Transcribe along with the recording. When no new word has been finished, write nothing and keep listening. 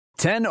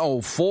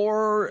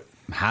10:04.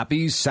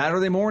 Happy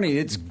Saturday morning.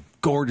 It's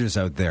gorgeous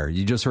out there.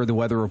 You just heard the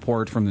weather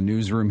report from the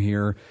newsroom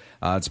here.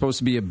 It's supposed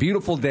to be a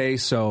beautiful day,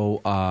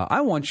 so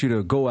I want you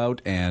to go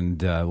out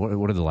and,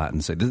 what do the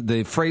Latins say?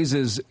 The phrase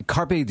is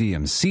carpe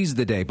diem, seize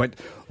the day. But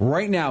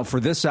right now, for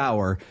this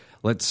hour,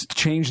 let's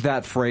change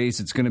that phrase.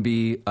 It's going to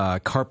be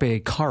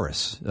carpe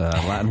caris,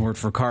 Latin word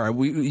for car.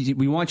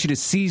 We want you to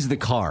seize the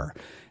car.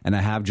 And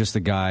I have just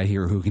a guy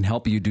here who can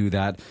help you do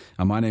that.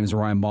 My name is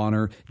Ryan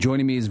Bonner.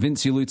 Joining me is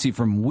Vince Uluzzi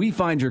from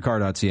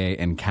WeFindYourCar.ca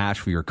and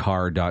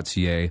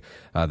CashForYourCar.ca.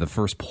 The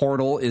first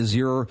portal is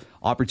your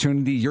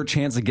opportunity, your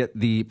chance to get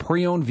the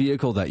pre-owned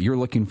vehicle that you're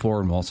looking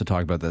for. And we'll also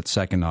talk about that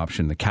second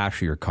option, the Cash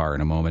for Your Car,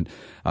 in a moment.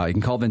 You can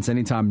call Vince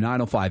anytime,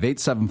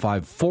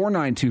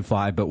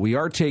 905-875-4925. But we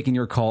are taking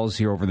your calls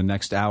here over the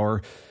next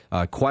hour.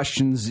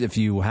 Questions, if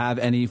you have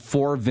any,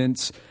 for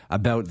Vince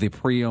about the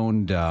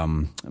pre-owned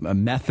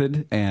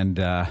method and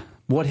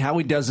how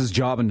he does his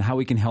job and how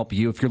he can help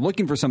you. If you're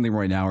looking for something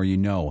right now, or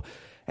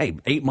hey,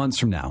 8 months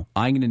from now,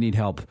 I'm going to need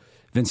help,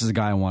 Vince is a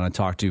guy I want to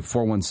talk to.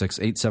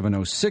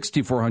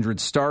 416-870-6400,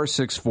 star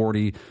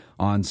 640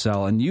 on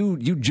cell. And you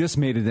just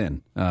made it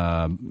in.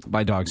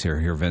 My dog's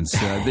here, Vince.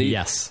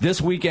 Yes.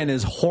 This weekend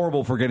is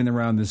horrible for getting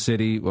around the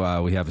city.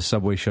 We have a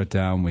subway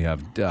shutdown. We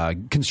have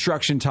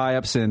construction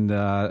tie-ups and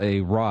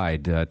a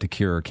ride to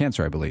cure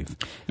cancer, I believe.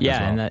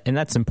 Yeah, well. and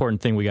that's an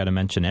important thing we got to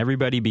mention.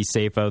 Everybody be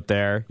safe out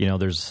there. You know,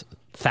 there's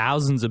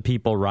thousands of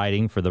people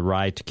riding for the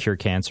Ride to Cure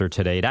Cancer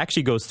today. It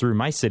actually goes through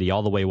my city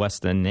all the way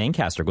west in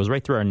Ancaster. It goes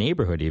right through our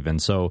neighborhood even.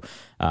 So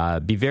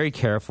be very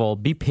careful.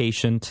 Be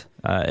patient.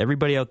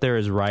 Everybody out there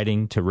is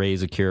riding to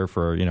raise a cure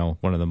for,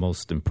 one of the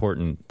most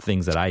important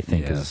things that I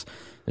think is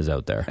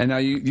out there. And now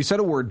you said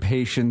a word,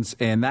 patience,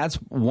 and that's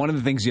one of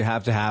the things you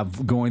have to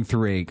have going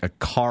through a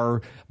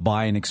car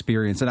buying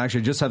experience. And actually,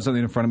 I just have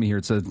something in front of me here.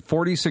 It says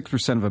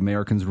 46% of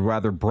Americans would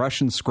rather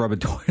brush and scrub a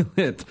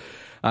toilet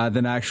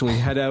than actually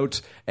head out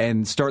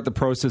and start the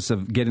process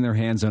of getting their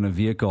hands on a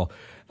vehicle.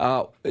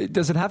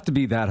 Does it have to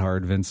be that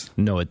hard, Vince?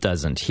 No, it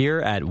doesn't. Here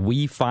at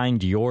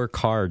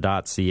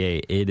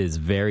WeFindYourCar.ca, it is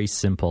very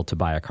simple to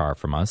buy a car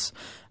from us.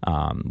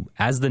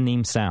 As the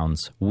name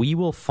sounds, we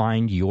will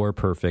find your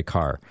perfect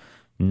car.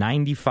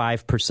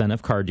 95%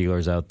 of car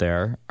dealers out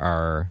there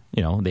are,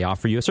 they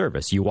offer you a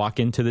service. You walk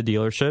into the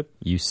dealership,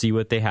 you see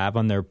what they have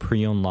on their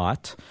pre-owned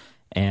lot,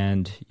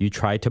 and you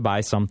try to buy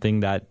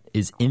something that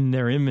is in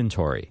their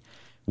inventory.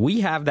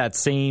 We have that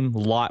same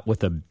lot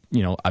with a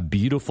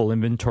beautiful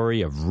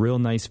inventory of real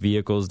nice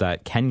vehicles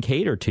that can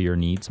cater to your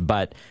needs,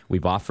 but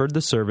we've offered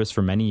the service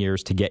for many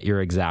years to get your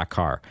exact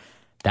car.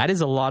 That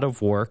is a lot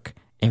of work,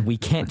 and we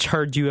can't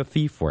charge you a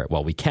fee for it.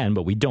 Well, we can,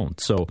 but we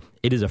don't. So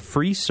it is a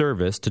free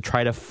service to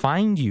try to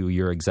find you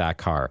your exact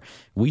car.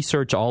 We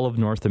search all of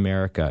North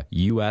America,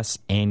 U.S.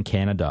 and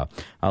Canada.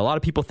 A lot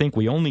of people think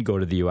we only go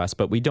to the U.S.,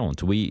 but we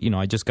don't.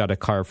 I just got a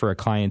car for a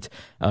client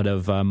out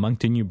of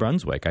Moncton, New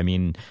Brunswick. I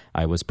mean,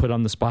 I was put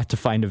on the spot to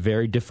find a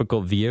very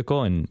difficult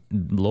vehicle, and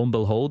lo and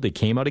behold, it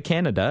came out of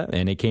Canada,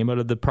 and it came out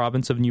of the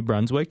province of New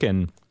Brunswick,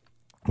 and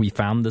we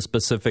found the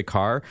specific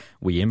car.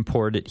 We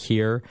import it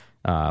here.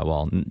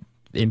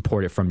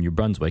 Import it from New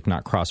Brunswick,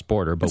 not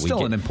cross-border. But it's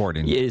still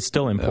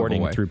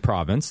importing through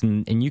province,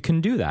 and you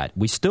can do that.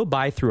 We still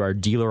buy through our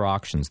dealer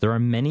auctions. There are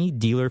many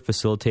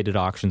dealer-facilitated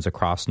auctions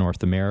across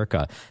North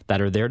America that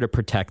are there to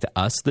protect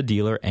us, the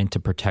dealer, and to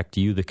protect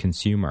you, the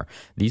consumer.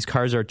 These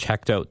cars are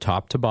checked out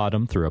top to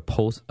bottom through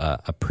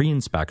a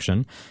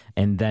pre-inspection,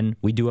 and then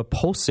we do a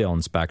post-sale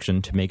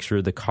inspection to make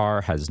sure the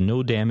car has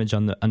no damage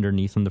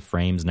underneath on the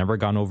frames, never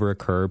gone over a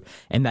curb,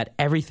 and that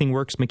everything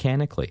works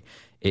mechanically.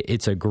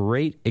 It's a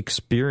great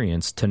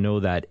experience to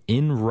know that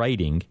in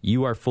writing,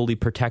 you are fully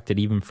protected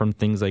even from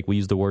things like we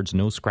use the words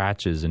no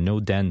scratches and no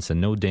dents and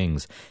no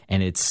dings.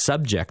 And it's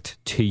subject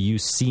to you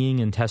seeing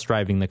and test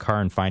driving the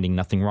car and finding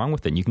nothing wrong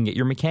with it. And you can get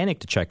your mechanic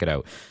to check it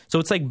out. So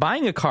it's like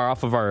buying a car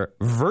off of our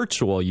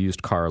virtual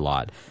used car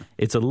lot.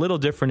 It's a little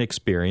different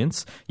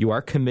experience. You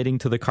are committing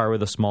to the car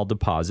with a small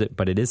deposit,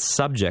 but it is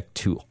subject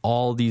to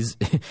all these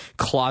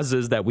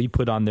clauses that we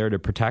put on there to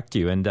protect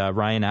you. And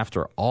Ryan,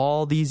 after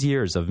all these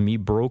years of me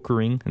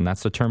brokering, and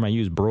that's the term I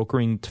use,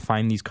 brokering to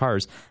find these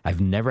cars, I've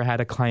never had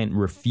a client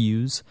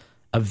refuse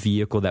a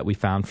vehicle that we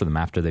found for them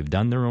after they've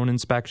done their own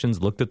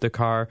inspections, looked at the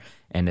car,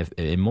 and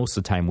most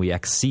of the time we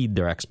exceed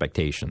their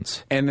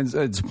expectations. And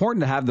it's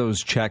important to have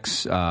those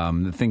checks,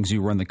 the things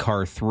you run the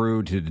car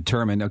through to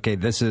determine, okay,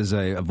 this is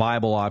a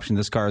viable option,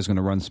 this car is going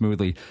to run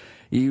smoothly.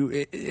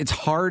 It's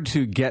hard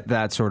to get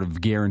that sort of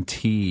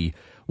guarantee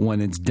when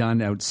it's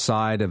done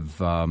outside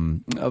of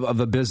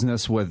a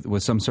business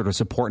with some sort of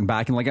support and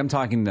backing. Like I'm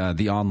talking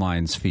the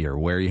online sphere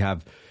where you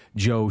have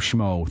Joe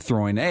Schmo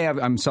throwing, hey,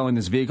 I'm selling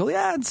this vehicle.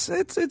 Yeah,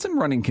 it's in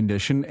running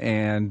condition,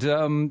 and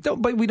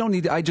but we don't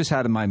need. I just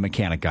had my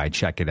mechanic guy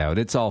check it out.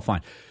 It's all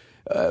fine.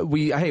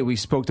 We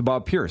spoke to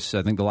Bob Pierce,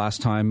 I think the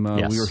last time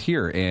we were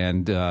here,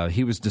 and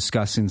he was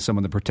discussing some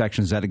of the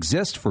protections that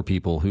exist for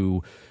people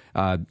who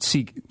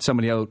seek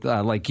somebody out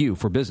like you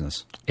for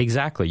business.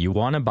 Exactly. You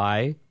want to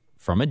buy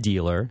from a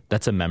dealer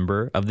that's a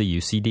member of the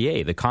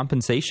UCDA. The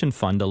compensation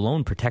fund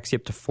alone protects you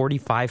up to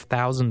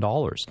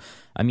 $45,000.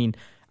 I mean,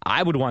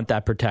 I would want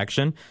that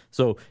protection.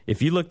 So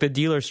if you look the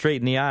dealer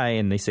straight in the eye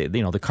and they say,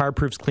 the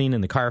CarProof's clean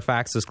and the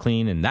Carfax is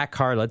clean, and that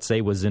car, let's say,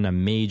 was in a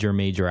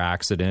major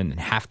accident and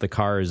half the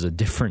car is a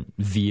different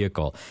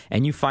vehicle,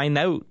 and you find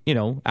out,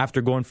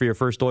 after going for your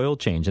first oil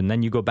change, and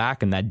then you go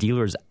back and that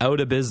dealer's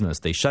out of business,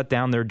 they shut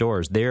down their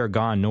doors, they are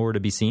gone, nowhere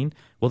to be seen,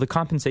 well, the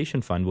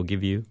compensation fund will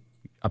give you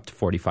up to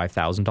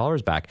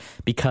 $45,000 back,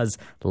 because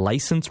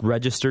licensed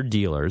registered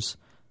dealers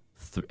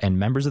and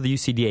members of the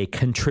UCDA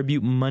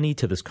contribute money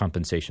to this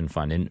compensation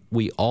fund, and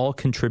we all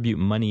contribute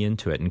money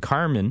into it. And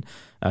Carmen,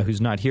 who's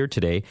not here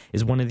today,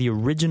 is one of the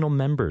original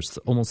members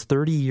almost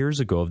 30 years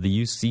ago of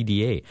the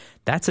UCDA.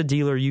 That's a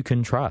dealer you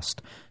can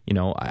trust.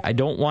 I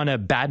don't want to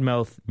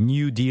badmouth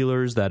new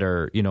dealers that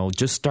are,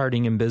 just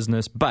starting in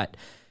business, but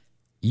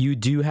you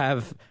do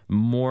have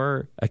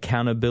more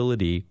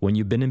accountability when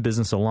you've been in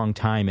business a long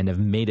time and have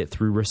made it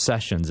through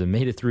recessions and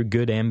made it through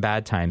good and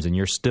bad times, and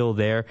you're still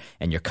there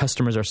and your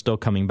customers are still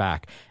coming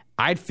back.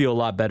 I'd feel a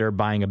lot better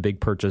buying a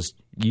big purchase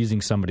using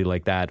somebody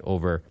like that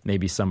over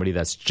maybe somebody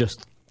that's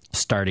just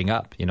starting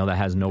up, that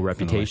has no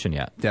reputation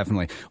yet.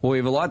 Definitely. Well, we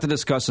have a lot to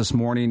discuss this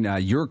morning.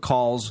 Your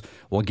calls,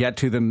 we'll get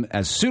to them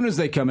as soon as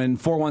they come in.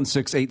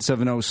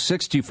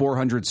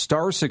 416-870-6400,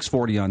 star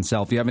 640 on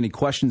cell. If you have any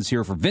questions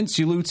here for Vince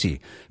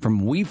Uluzzi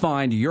from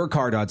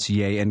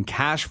WeFindYourCar.ca and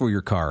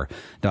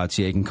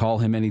CashForYourCar.ca, you can call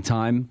him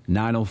anytime,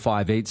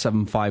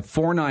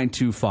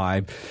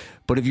 905-875-4925.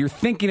 But if you're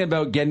thinking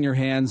about getting your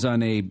hands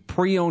on a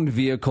pre-owned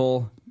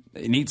vehicle,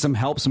 you need some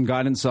help, some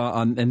guidance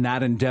in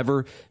that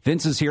endeavor,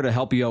 Vince is here to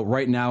help you out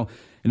right now.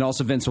 And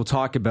also, Vince, we'll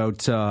talk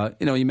about,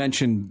 you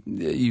mentioned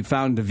you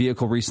found a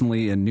vehicle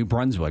recently in New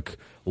Brunswick.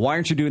 Why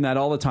aren't you doing that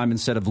all the time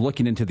instead of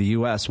looking into the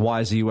U.S.?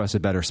 Why is the U.S. a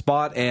better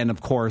spot? And, of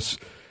course,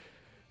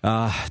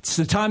 it's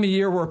the time of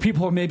year where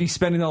people are maybe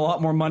spending a lot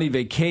more money,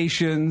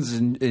 vacations,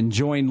 and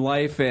enjoying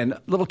life, and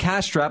a little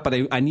cash trap, but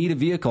I need a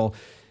vehicle.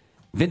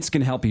 Vince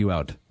can help you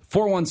out.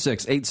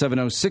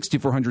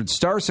 416-870-6400,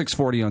 star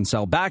 640 on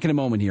cell. Back in a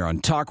moment here on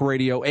Talk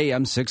Radio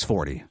AM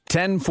 640.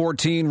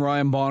 1014,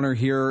 Ryan Bonner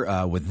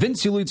here with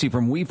Vince Uluzzi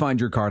from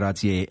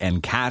WeFindYourCar.ca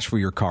and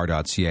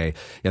CashForYourCar.ca.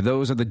 Yeah,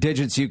 those are the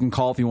digits you can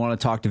call if you want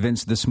to talk to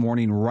Vince this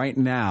morning right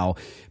now.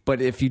 But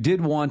if you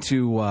did want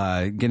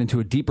to get into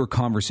a deeper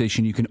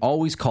conversation, you can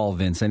always call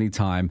Vince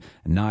anytime,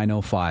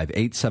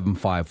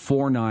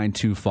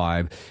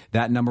 905-875-4925.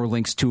 That number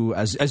links to,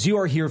 as you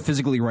are here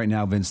physically right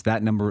now, Vince,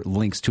 that number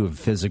links to a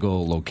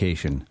physical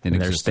location in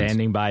They're existence.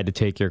 Standing by to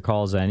take your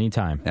calls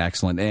anytime.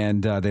 Excellent.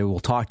 And they will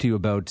talk to you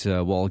about,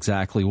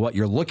 exactly what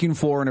you're looking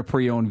for in a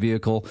pre-owned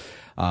vehicle,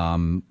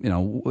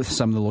 with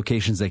some of the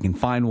locations they can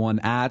find one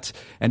at.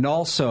 And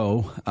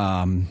also,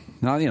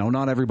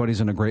 not everybody's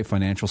in a great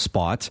financial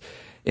spot.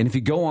 And if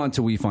you go on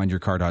to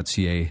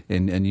WeFindYourCar.ca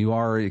and you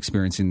are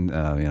experiencing,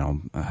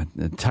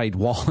 a tight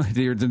wallet,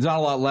 there's not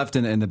a lot left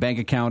in the bank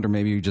account, or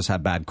maybe you just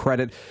have bad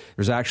credit,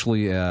 there's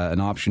actually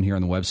an option here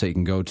on the website you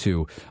can go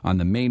to on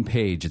the main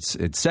page.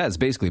 It says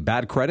basically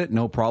bad credit,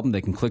 no problem. They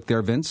can click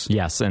there, Vince.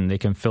 Yes, and they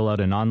can fill out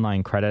an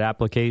online credit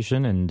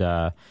application.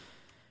 And,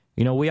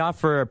 we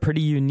offer a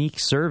pretty unique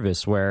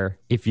service where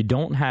if you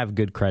don't have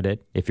good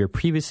credit, if you're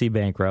previously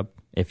bankrupt,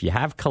 if you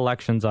have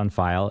collections on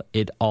file,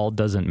 it all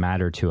doesn't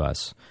matter to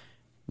us.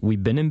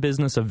 We've been in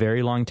business a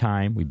very long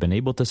time. We've been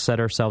able to set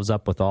ourselves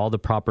up with all the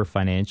proper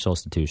financial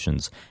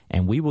institutions,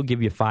 and we will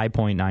give you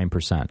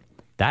 5.9%.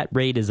 That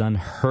rate is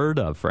unheard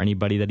of for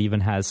anybody that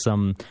even has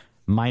some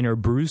minor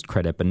bruised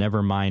credit, but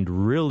never mind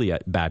really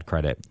bad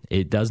credit.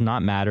 It does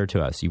not matter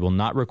to us. You will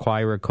not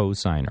require a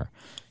cosigner.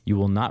 You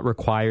will not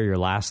require your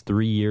last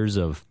 3 years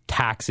of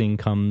tax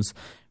incomes.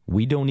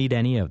 We don't need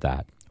any of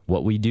that.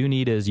 What we do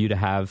need is you to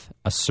have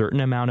a certain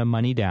amount of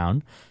money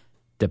down,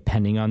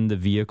 depending on the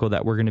vehicle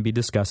that we're going to be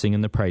discussing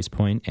and the price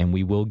point, and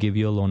we will give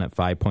you a loan at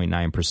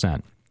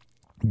 5.9%.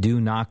 Do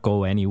not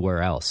go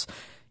anywhere else.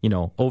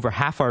 Over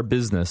half our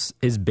business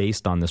is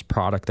based on this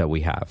product that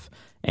we have.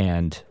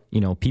 And,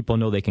 people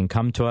know they can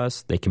come to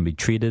us. They can be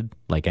treated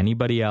like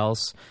anybody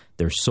else.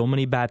 There's so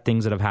many bad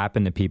things that have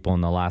happened to people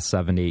in the last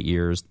 7 to 8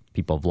 years.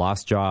 People have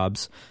lost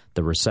jobs.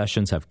 The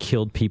recessions have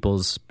killed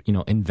people's,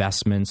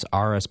 investments,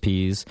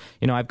 RSPs.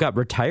 I've got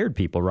retired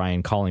people,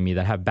 Ryan, calling me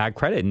that have bad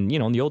credit. And,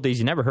 in the old days,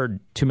 you never heard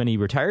too many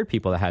retired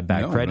people that had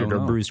bad credit or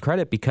bruised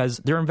credit because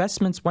their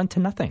investments went to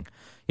nothing.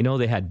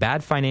 They had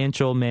bad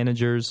financial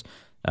managers,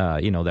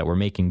 that were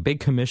making big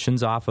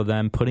commissions off of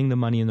them, putting the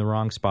money in the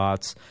wrong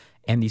spots.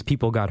 And these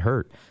people got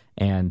hurt.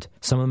 And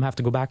some of them have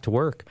to go back to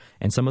work.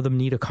 And some of them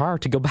need a car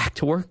to go back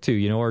to work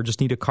to, or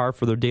just need a car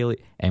for their daily.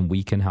 And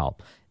we can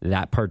help.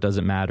 That part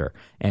doesn't matter.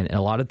 And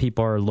a lot of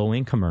people are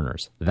low-income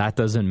earners. That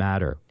doesn't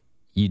matter.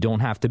 You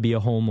don't have to be a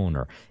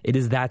homeowner. It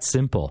is that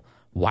simple.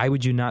 Why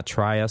would you not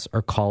try us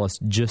or call us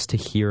just to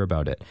hear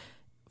about it?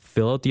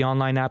 fill out the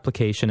online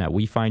application at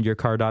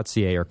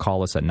wefindyourcar.ca or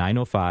call us at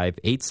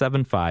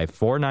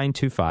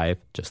 905-875-4925.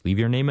 Just leave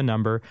your name and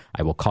number.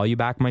 I will call you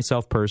back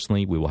myself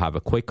personally. We will have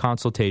a quick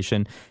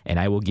consultation, and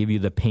I will give you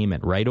the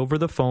payment right over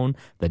the phone,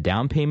 the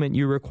down payment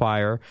you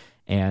require,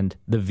 and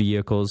the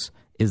vehicles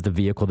is the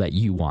vehicle that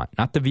you want,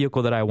 not the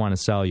vehicle that I want to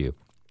sell you.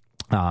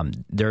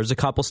 There's a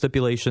couple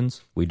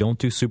stipulations. We don't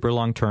do super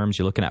long terms.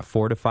 You're looking at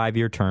 4 to 5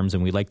 year terms,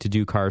 and we like to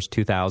do cars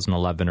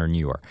 2011 or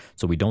newer.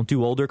 So we don't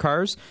do older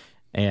cars,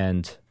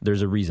 and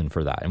there's a reason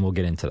for that, and we'll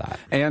get into that.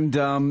 And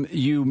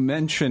you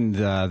mentioned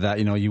that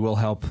you will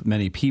help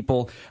many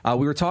people.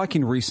 We were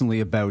talking recently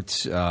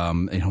about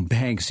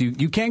banks.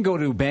 You can go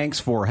to banks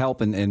for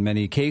help in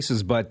many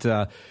cases, but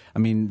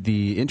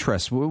the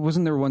interest,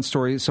 wasn't there one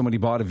story somebody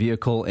bought a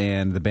vehicle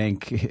and the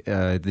bank,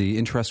 the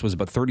interest was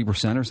about 30% or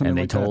something like that? And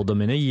they told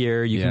them in a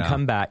year you can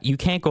come back. You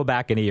can't go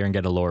back in a year and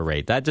get a lower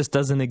rate. That just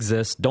doesn't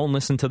exist. Don't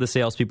listen to the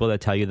salespeople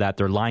that tell you that.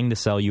 They're lying to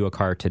sell you a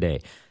car today.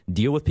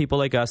 Deal with people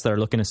like us that are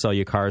looking to sell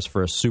you cars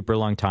for a super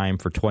long time,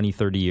 for 20,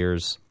 30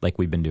 years, like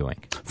we've been doing.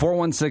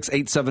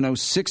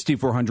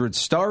 416-870-6400,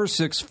 star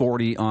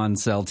 640 on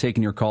sale.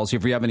 Taking your calls.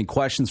 If you have any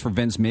questions for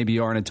Vince, maybe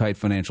you are in a tight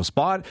financial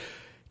spot.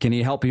 Can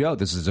he help you out?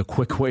 This is a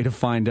quick way to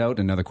find out,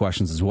 and other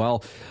questions as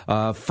well.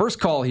 First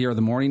call here of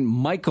the morning.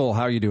 Michael,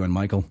 how are you doing,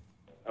 Michael?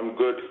 I'm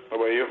good.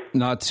 How are you?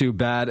 Not too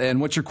bad. And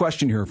what's your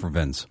question here for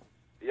Vince?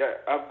 Yeah,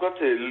 I've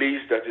got a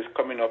lease that is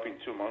coming up in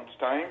 2 months'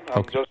 time.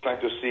 I'm just trying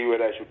to see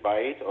whether I should buy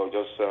it or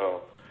just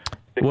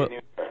take a new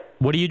car.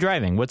 What are you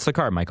driving? What's the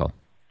car, Michael?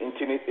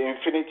 Infiniti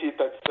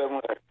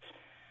 37X.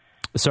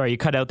 Sorry, you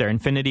cut out there.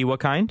 Infiniti, what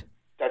kind?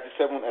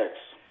 37X.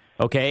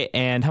 Okay,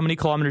 and how many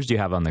kilometers do you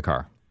have on the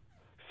car?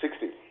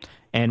 60.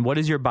 And what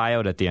is your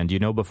buyout at the end? Do you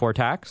know before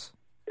tax?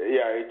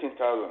 Yeah,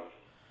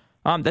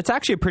 18,000. That's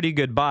actually a pretty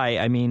good buy.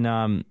 I mean,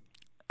 I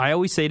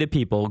always say to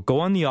people, go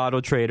on the Auto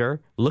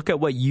Trader, look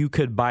at what you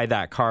could buy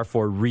that car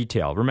for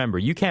retail. Remember,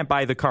 you can't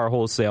buy the car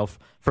wholesale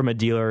from a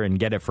dealer and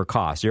get it for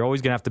cost. You're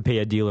always going to have to pay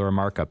a dealer a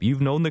markup.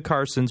 You've known the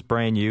car since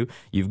brand new.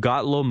 You've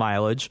got low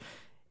mileage.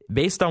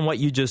 Based on what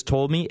you just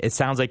told me, it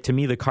sounds like to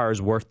me the car is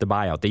worth the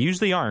buyout. They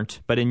usually aren't,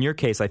 but in your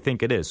case, I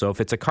think it is. So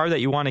if it's a car that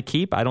you want to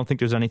keep, I don't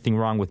think there's anything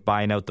wrong with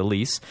buying out the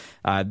lease.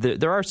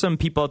 There are some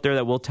people out there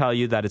that will tell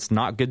you that it's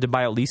not good to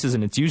buy out leases,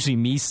 and it's usually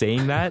me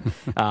saying that.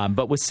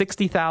 But with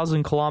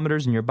 60,000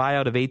 kilometers and your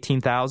buyout of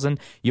 18,000,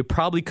 you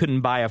probably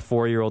couldn't buy a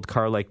 4-year-old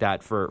car like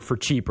that for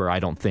cheaper, I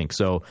don't think.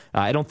 So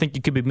I don't think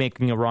you could be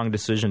making a wrong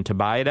decision to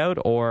buy it out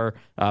or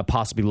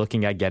possibly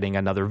looking at getting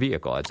another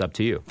vehicle. It's up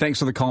to you. Thanks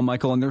for the call,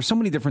 Michael. And there's so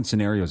many different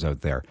scenarios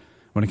out there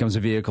when it comes to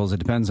vehicles. It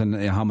depends on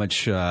how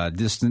much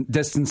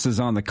distance is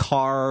on the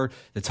car,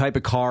 the type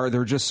of car.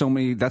 There are just so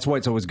many. That's why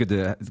it's always good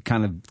to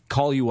kind of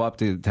call you up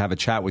to have a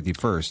chat with you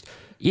first.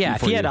 Yeah,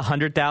 if he had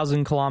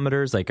 100,000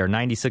 kilometers, or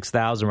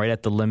 96,000 right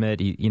at the limit,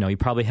 he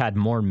probably had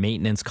more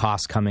maintenance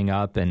costs coming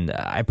up, and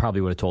I probably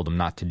would have told him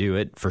not to do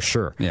it for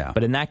sure. Yeah.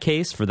 But in that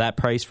case, for that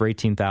price, for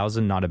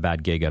 18,000, not a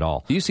bad gig at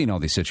all. You've seen all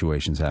these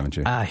situations, haven't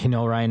you?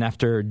 Ryan,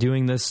 after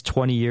doing this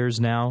 20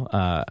 years now,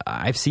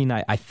 I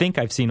think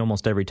I've seen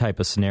almost every type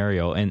of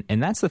scenario,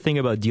 and that's the thing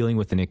about dealing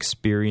with an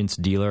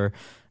experienced dealer.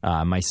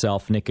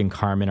 Myself, Nick, and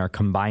Carmen, our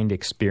combined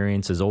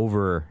experience is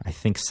over, I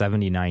think,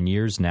 79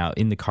 years now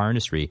in the car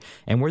industry,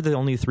 and we're the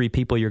only 3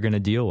 people you're going to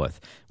deal with.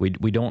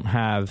 We don't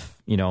have,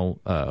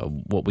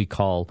 what we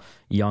call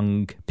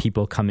young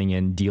people coming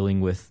in dealing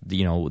with,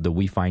 the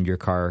We Find Your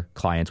Car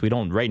clients. We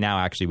don't, right now,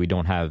 actually, we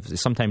don't have,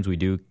 sometimes we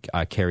do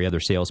carry other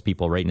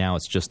salespeople. Right now,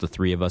 it's just the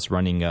 3 of us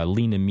running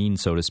lean and mean,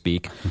 so to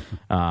speak.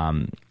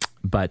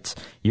 But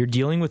you're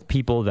dealing with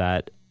people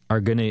that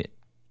are going to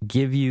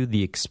give you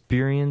the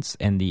experience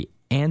and the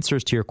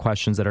answers to your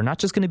questions that are not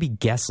just going to be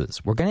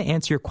guesses. We're going to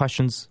answer your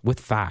questions with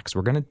facts.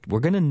 We're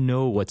going to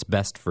know what's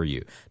best for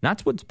you, not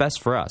what's best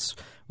for us.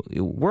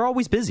 We're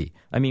always busy.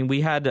 I mean, we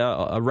had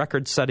a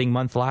record-setting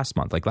month last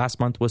month. Last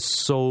month was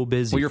so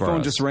busy. Well, your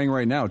phone just rang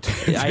right now.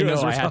 I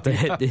know. I have to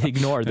hit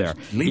ignore there,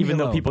 even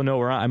though people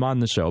know I'm on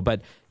the show.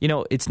 But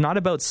it's not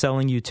about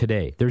selling you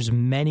today. There's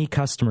many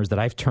customers that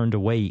I've turned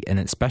away, and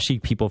especially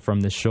people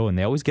from this show, and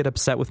they always get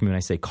upset with me when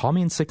I say, "Call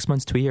me in 6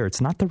 months to a year."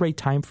 It's not the right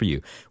time for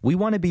you. We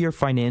want to be your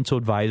financial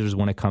advisors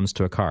when it comes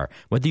to a car.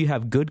 Whether you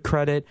have good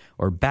credit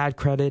or bad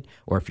credit,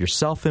 or if you're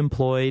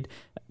self-employed,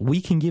 we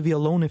can give you a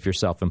loan if you're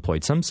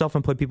self-employed. Some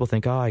self-employed people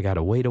think, I got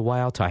to wait a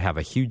while till I have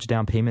a huge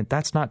down payment.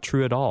 That's not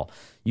true at all.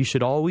 You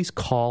should always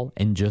call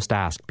and just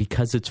ask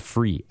because it's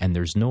free and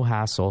there's no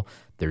hassle.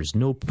 There's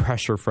no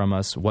pressure from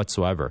us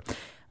whatsoever.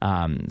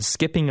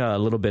 Skipping a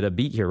little bit of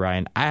beat here,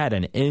 Ryan, I had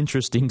an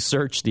interesting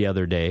search the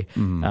other day,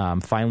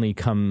 finally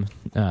come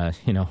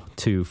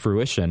to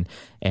fruition.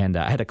 And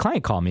I had a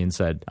client call me and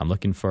said, I'm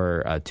looking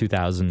for a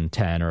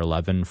 2010 or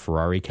 11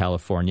 Ferrari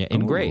California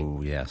in gray.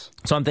 Oh, yes.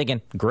 So I'm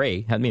thinking,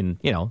 gray? I mean,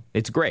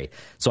 it's gray.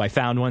 So I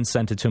found one,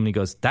 sent it to him, and he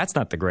goes, that's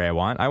not the gray I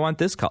want. I want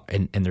this color.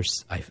 And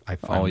there's, I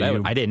found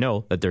out, I didn't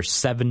know that there's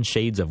 7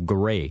 shades of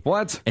gray.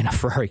 What? In a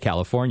Ferrari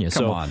California.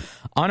 Come on.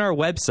 On our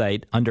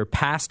website, under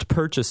past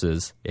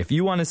purchases, if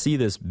you want to see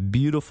this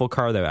beautiful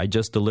car that I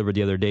just delivered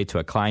the other day to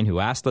a client who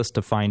asked us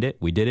to find it,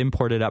 we did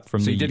import it up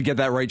from So you did get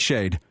that right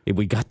shade.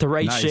 We got the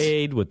right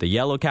shade with the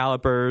yellow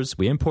calipers.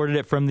 We imported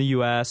it from the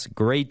U.S.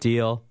 Great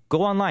deal.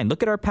 Go online.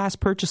 Look at our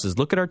past purchases.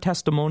 Look at our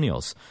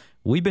testimonials.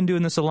 We've been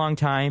doing this a long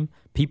time.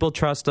 People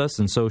trust us,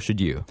 and so should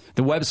you.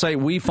 The website,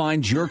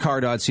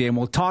 wefindyourcar.ca, and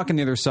we'll talk on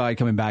the other side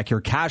coming back here,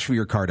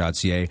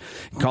 cashforyourcar.ca.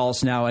 Call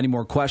us now. Any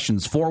more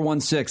questions?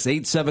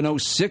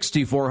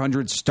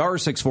 416-870-6400, star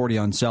 640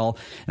 on cell.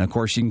 And, of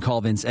course, you can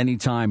call Vince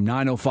anytime,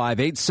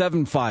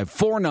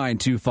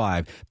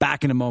 905-875-4925.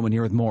 Back in a moment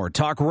here with more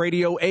Talk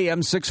Radio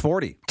AM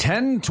 640.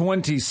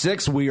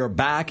 1026, we are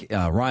back.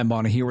 Ryan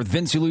Bonner here with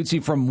Vince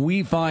Uluzzi from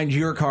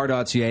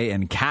wefindyourcar.ca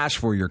and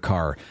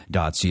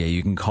cashforyourcar.ca.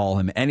 You can call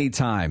him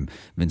anytime.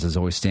 Vince is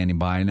always standing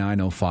by,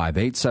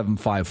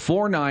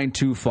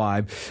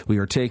 905-875-4925. We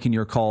are taking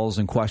your calls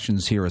and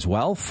questions here as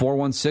well.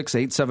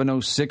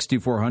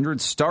 416-870-6400,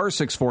 star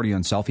 640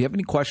 on cell. If you have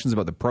any questions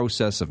about the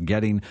process of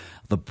getting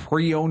the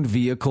pre-owned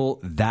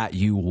vehicle that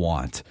you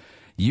want,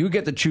 you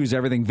get to choose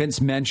everything. Vince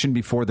mentioned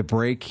before the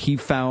break, he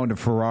found a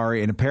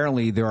Ferrari, and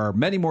apparently there are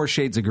many more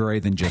shades of gray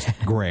than just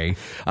gray.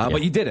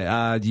 But you did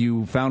it.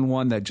 You found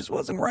one that just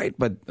wasn't right,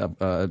 but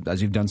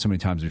as you've done so many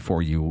times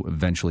before, you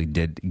eventually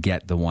did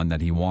get the one that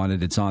he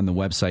wanted. It's on the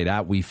website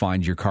at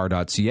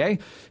wefindyourcar.ca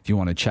if you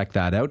want to check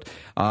that out.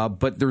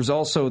 But there's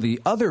also the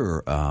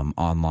other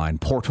online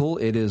portal.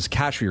 It is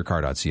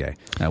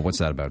cashforyourcar.ca. What's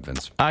that about,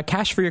 Vince?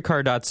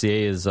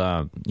 Cashforyourcar.ca is,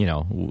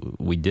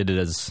 we did it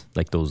as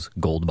like those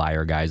gold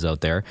buyer guys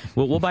out there.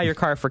 We'll buy your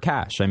car for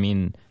cash. I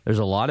mean, there's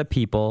a lot of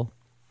people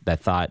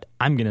that thought,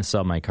 I'm going to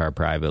sell my car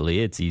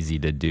privately. It's easy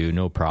to do,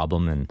 no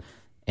problem.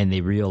 And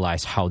they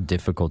realize how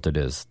difficult it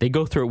is. They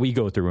go through what we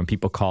go through when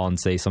people call and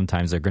say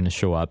sometimes they're going to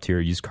show up to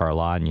your used car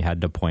lot and you had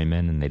an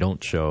appointment and they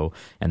don't show,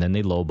 and then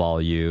they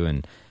lowball you,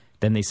 and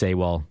then they say,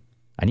 well,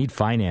 I need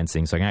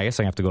financing, so I guess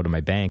I have to go to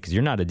my bank because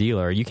you're not a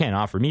dealer. You can't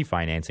offer me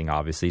financing,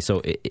 obviously.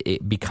 So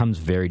it becomes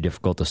very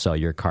difficult to sell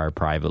your car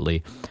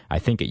privately. I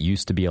think it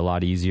used to be a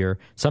lot easier.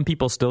 Some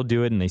people still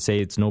do it, and they say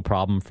it's no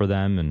problem for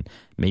them, and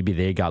maybe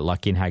they got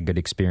lucky and had good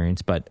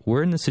experience. But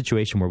we're in the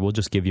situation where we'll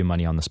just give you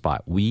money on the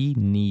spot. We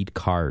need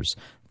cars.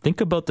 Think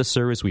about the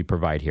service we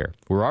provide here.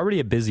 We're already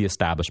a busy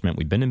establishment.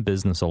 We've been in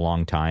business a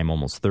long time,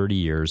 almost 30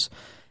 years,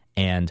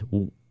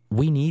 and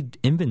we need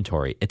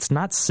inventory. It's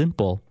not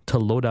simple to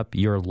load up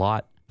your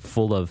lot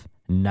full of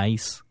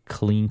nice,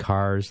 clean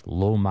cars,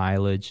 low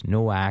mileage,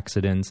 no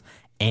accidents,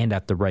 and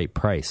at the right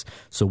price.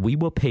 So we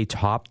will pay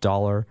top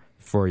dollar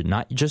for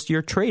not just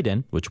your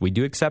trade-in, which we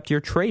do accept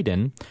your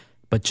trade-in,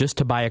 but just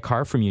to buy a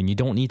car from you, and you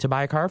don't need to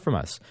buy a car from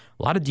us.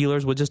 A lot of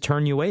dealers will just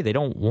turn you away. They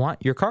don't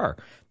want your car.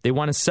 They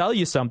want to sell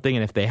you something,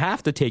 and if they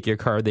have to take your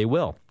car, they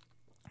will.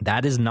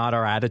 That is not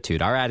our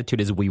attitude. Our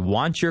attitude is we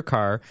want your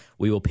car.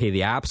 We will pay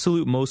the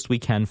absolute most we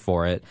can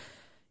for it.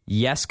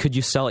 Yes, could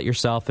you sell it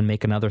yourself and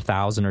make another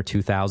 $1,000 or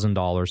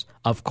 $2,000?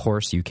 Of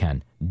course you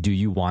can. Do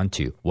you want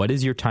to? What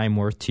is your time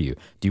worth to you?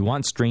 Do you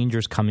want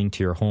strangers coming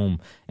to your home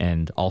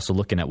and also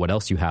looking at what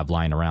else you have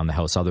lying around the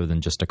house other than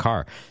just a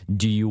car?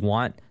 Do you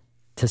want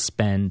to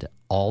spend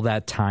all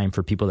that time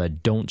for people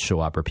that don't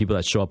show up or people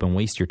that show up and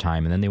waste your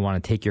time, and then they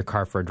want to take your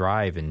car for a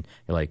drive, and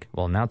you're like,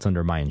 well, now it's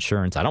under my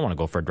insurance. I don't want to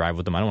go for a drive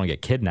with them. I don't want to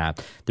get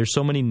kidnapped. There's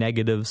so many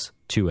negatives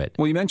to it.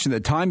 Well, you mentioned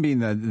that time being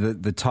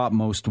the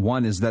topmost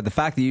one, is that the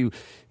fact that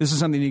this is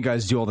something you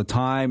guys do all the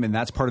time, and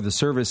that's part of the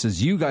service,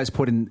 is you guys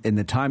put in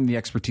the time and the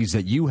expertise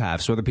that you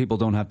have so other people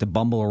don't have to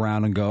bumble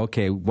around and go,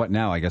 okay, what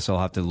now? I guess I'll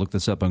have to look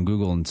this up on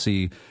Google and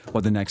see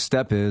what the next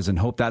step is and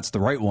hope that's the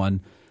right one.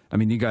 I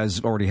mean, you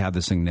guys already have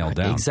this thing nailed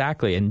down.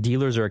 Exactly. And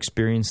dealers are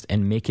experienced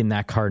in making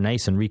that car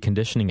nice and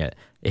reconditioning it.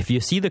 If you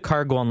see the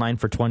car go online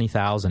for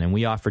 $20,000 and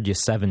we offered you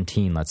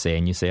 $17,000, let's say,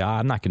 and you say,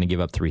 I'm not going to give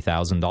up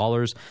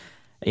 $3,000.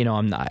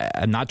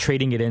 I'm not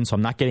trading it in, so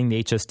I'm not getting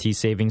the HST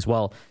savings.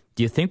 Well,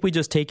 do you think we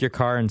just take your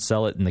car and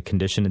sell it in the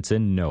condition it's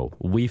in? No.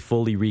 We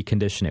fully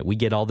recondition it. We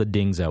get all the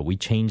dings out. We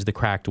change the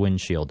cracked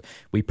windshield.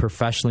 We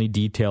professionally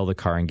detail the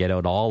car and get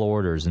out all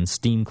orders and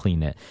steam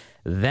clean it.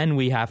 Then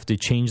we have to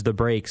change the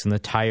brakes and the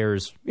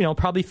tires,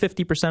 probably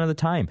 50% of the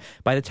time.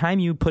 By the time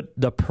you put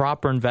the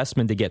proper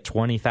investment to get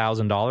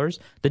 $20,000,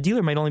 the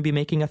dealer might only be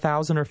making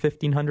 $1,000 or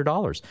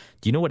 $1,500.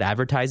 Do you know what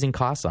advertising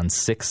costs on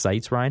 6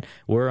 sites, Ryan?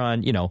 We're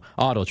on,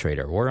 Auto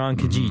Trader. We're on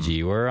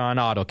Kijiji. We're on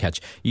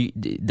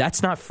AutoCatch.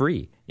 That's not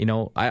free.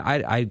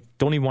 I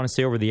don't even want to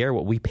say over the air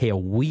what we pay a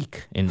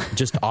week in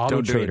just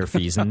Auto Trader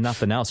fees and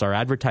nothing else. Our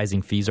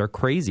advertising fees are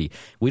crazy.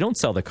 We don't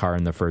sell the car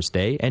in the first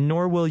day, and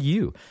nor will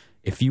you.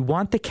 If you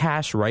want the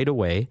cash right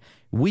away,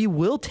 we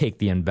will take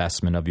the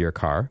investment of your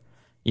car,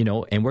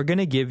 and we're going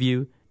to give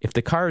you If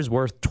the car is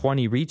worth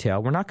 $20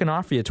 retail, we're not going to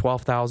offer you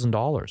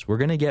 $12,000. We're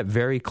going to get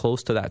very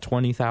close to that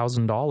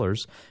 $20,000,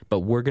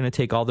 but we're going to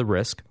take all the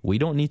risk. We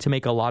don't need to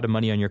make a lot of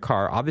money on your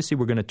car. Obviously,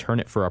 we're going to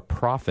turn it for a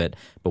profit,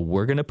 but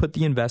we're going to put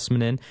the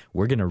investment in.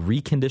 We're going to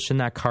recondition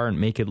that car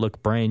and make it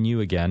look brand new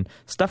again,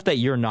 stuff that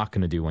you're not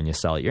going to do when you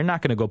sell it. You're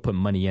not going to go put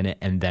money in it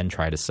and then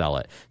try to sell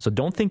it. So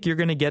don't think you're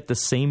going to get the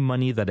same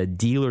money that a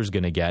dealer's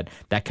going to get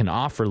that can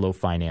offer low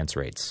finance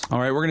rates. All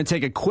right, we're going to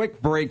take a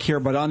quick break here,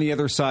 but on the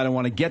other side, I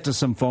want to get to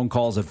some phone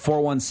calls at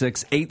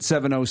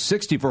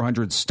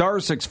 416-870-6400, star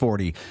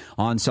 640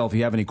 on cell. If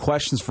you have any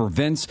questions for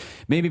Vince,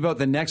 maybe about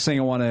the next thing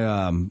I want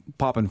to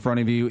pop in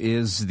front of you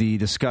is the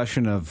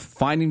discussion of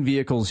finding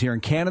vehicles here in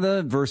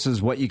Canada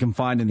versus what you can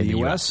find in the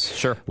U.S.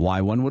 Sure.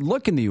 Why one would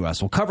look in the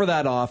U.S. We'll cover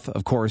that off.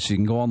 Of course, you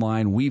can go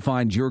online,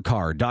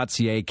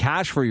 wefindyourcar.ca,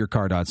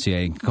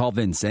 cashforyourcar.ca. You can call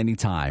Vince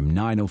anytime,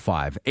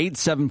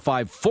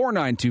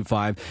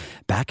 905-875-4925.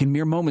 Back in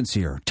mere moments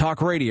here.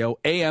 Talk Radio,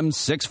 AM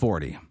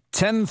 640.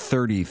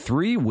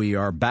 10:33, we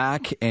are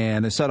back,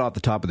 and I said off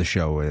the top of the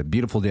show, a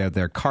beautiful day out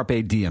there.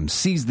 Carpe diem,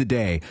 seize the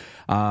day.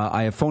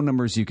 I have phone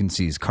numbers you can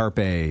seize.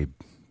 Carpe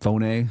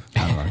phone. I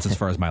don't know, that's as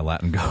far as my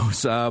Latin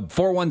goes.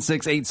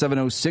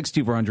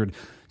 416-870-6400,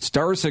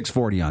 star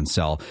 640 on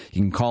cell.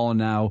 You can call in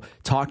now.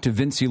 Talk to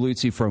Vince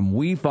Ieluzzi from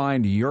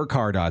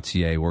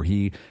wefindyourcar.ca, where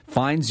he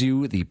finds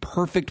you the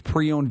perfect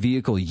pre-owned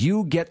vehicle.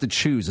 You get to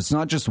choose. It's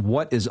not just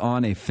what is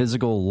on a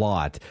physical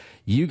lot.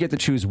 You get to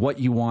choose what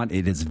you want.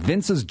 It is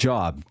Vince's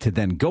job to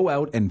then go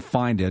out and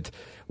find it,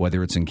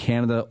 whether it's in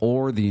Canada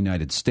or the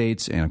United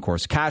States. And, of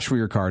course,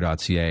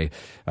 cashforyourcar.ca,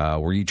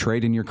 where you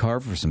trade in your car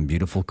for some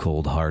beautiful,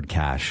 cold, hard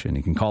cash. And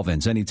you can call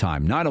Vince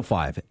anytime,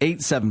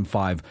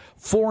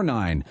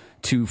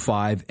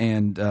 905-875-4925.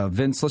 And,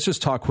 Vince, let's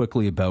just talk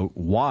quickly about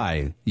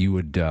why you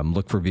would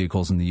look for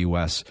vehicles in the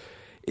U.S.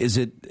 Is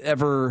it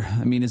ever,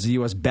 is the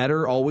U.S.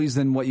 better always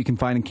than what you can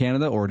find in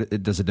Canada, or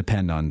does it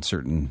depend on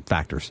certain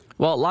factors?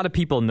 Well, a lot of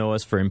people know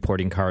us for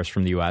importing cars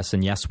from the U.S.,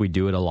 and yes, we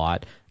do it a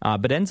lot,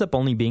 but it ends up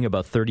only being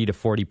about 30 to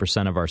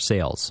 40% of our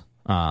sales.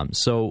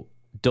 So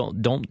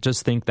don't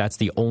just think that's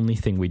the only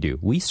thing we do.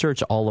 We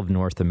search all of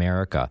North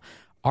America.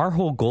 Our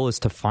whole goal is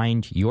to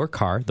find your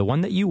car, the one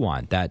that you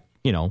want, that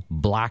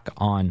black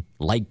on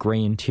light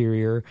gray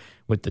interior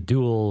with the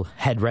dual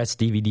headrest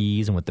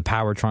DVDs and with the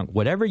power trunk,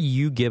 whatever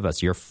you give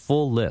us, your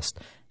full list.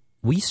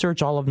 We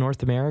search all of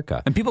North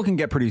America. And people can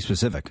get pretty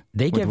specific.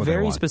 They get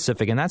very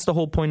specific, and that's the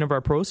whole point of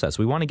our process.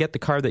 We want to get the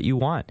car that you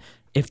want.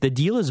 If the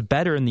deal is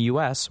better in the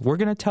U.S., we're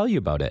going to tell you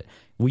about it.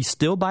 We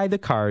still buy the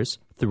cars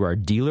through our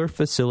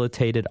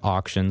dealer-facilitated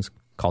auctions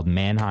called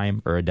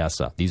Manheim or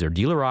Odessa. These are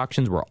dealer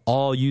auctions where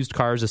all used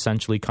cars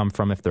essentially come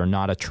from if they're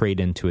not a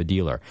trade-in to a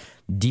dealer.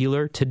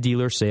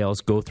 Dealer-to-dealer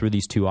sales go through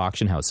these two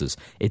auction houses.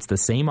 It's the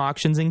same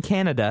auctions in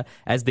Canada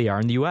as they are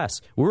in the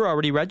U.S. We're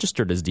already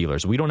registered as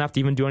dealers. We don't have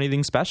to even do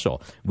anything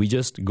special. We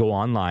just go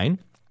online,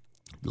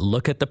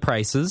 look at the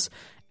prices,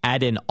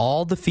 add in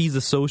all the fees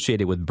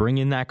associated with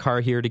bringing that car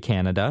here to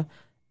Canada,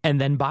 and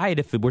then buy it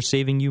if we're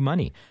saving you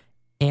money.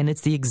 And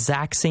it's the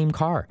exact same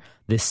car.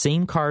 The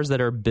same cars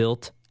that are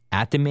built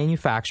at the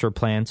manufacturer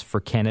plants for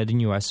Canada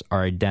and U.S.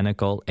 are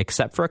identical,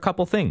 except for a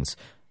couple things.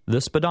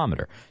 The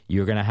speedometer.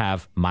 You're going to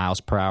have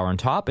miles per hour on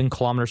top and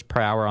kilometers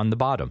per hour on the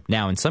bottom.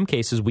 Now, in some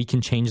cases, we can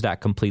change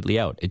that completely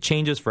out. It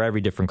changes for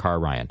every different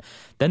car, Ryan.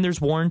 Then there's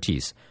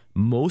warranties.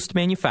 Most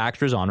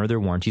manufacturers honor their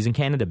warranties in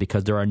Canada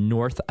because they're a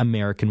North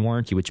American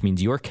warranty, which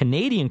means your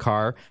Canadian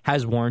car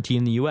has warranty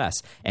in the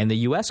U.S., and the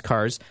U.S.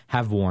 cars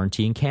have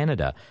warranty in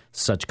Canada.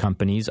 Such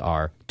companies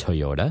are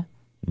Toyota,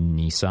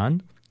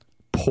 Nissan,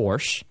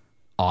 Porsche,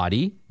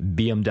 Audi,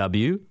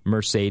 BMW,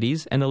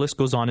 Mercedes, and the list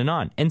goes on.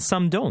 And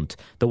some don't.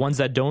 The ones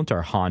that don't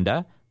are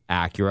Honda,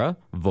 Acura,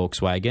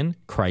 Volkswagen,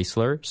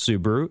 Chrysler,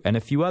 Subaru, and a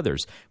few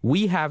others.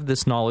 We have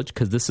this knowledge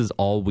because this is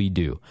all we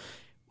do.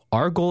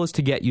 Our goal is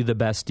to get you the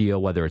best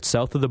deal, whether it's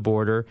south of the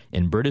border,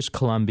 in British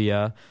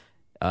Columbia.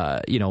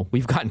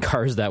 We've gotten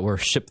cars that were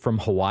shipped from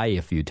Hawaii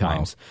a few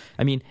times. Wow.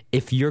 I mean,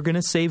 if you're going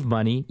to save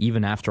money,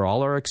 even after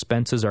all our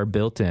expenses are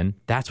built in,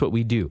 that's what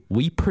we do.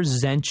 We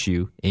present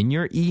you in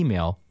your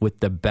email with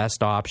the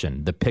best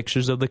option, the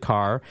pictures of the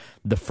car,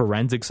 the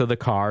forensics of the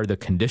car, the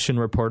condition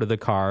report of the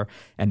car,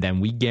 and then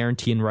we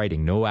guarantee in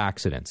writing no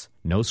accidents,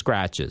 no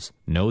scratches,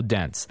 no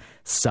dents,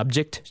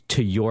 subject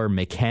to your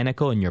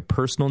mechanical and your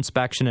personal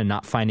inspection and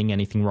not finding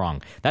anything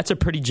wrong. That's a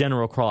pretty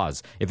general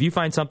clause. If you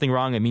find something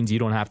wrong, it means you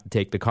don't have to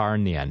take the car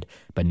in the end,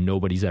 but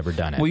nobody's ever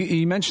done it. Well,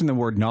 you mentioned the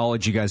word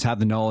knowledge. You guys have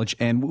the knowledge,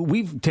 and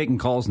we've taken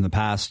calls in the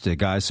past to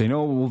guys saying,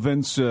 oh, well,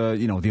 Vince,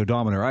 the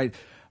odometer,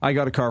 I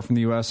got a car from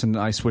the U.S. and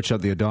I switched out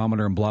the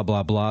odometer and blah,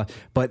 blah, blah.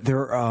 But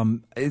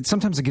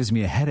sometimes it gives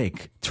me a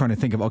headache trying to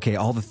think of, okay,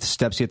 all the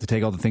steps you have to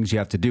take, all the things you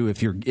have to do.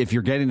 If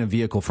you're getting a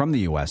vehicle from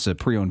the U.S., a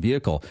pre-owned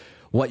vehicle,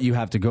 what you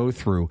have to go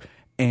through.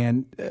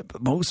 And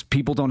most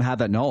people don't have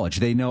that knowledge.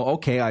 They know,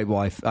 okay,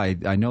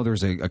 I know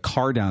there's a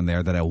car down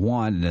there that I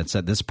want and it's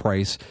at this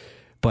price.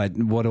 But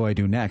what do I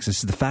do next?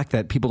 It's the fact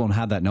that people don't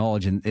have that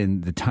knowledge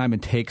and the time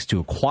it takes to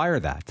acquire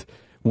that.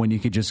 when you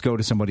could just go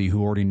to somebody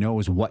who already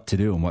knows what to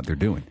do and what they're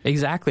doing.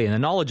 Exactly. And the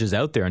knowledge is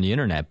out there on the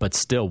internet, but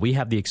still, we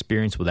have the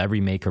experience with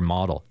every make or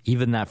model.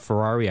 Even that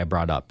Ferrari I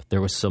brought up,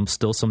 there was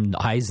still some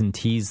I's and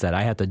T's that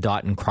I had to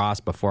dot and cross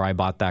before I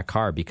bought that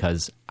car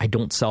because I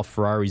don't sell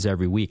Ferraris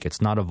every week.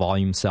 It's not a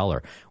volume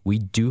seller. We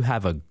do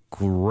have a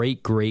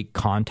great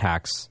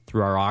contacts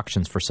through our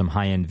auctions for some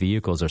high-end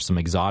vehicles or some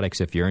exotics.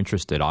 If you're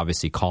interested,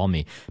 obviously call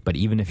me. But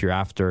even if you're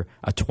after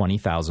a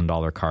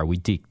 $20,000 car, we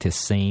take the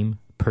same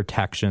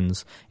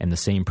protections and the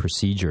same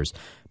procedures.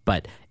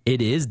 But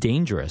it is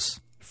dangerous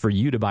for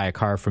you to buy a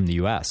car from the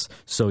U.S.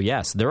 So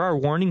yes, there are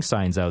warning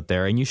signs out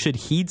there, and you should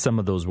heed some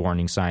of those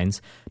warning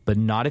signs, but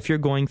not if you're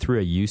going through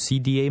a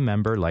UCDA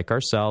member like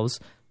ourselves.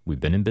 We've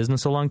been in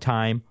business a long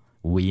time.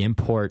 We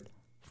import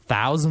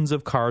thousands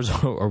of cars,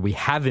 or we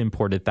have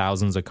imported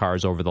thousands of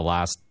cars over the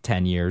last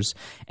 10 years,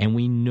 and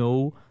we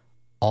know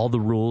all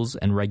the rules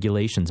and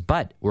regulations,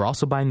 but we're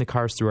also buying the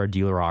cars through our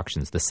dealer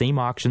auctions, the same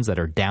auctions that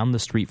are down the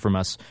street from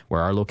us,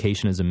 where our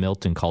location is in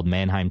Milton called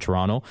Manheim,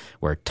 Toronto,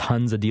 where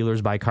tons of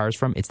dealers buy cars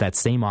from. It's that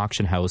same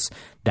auction house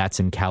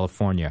that's in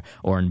California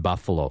or in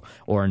Buffalo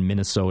or in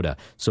Minnesota.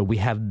 So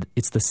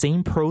it's the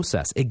same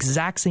process,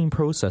 exact same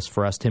process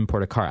for us to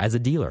import a car as a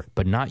dealer,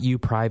 but not you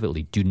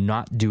privately. Do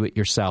not do it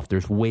yourself.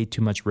 There's way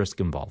too much risk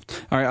involved.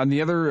 All right, on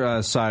the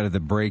other side of the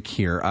break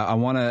here, I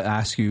want to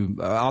ask you,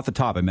 off the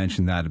top, I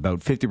mentioned that about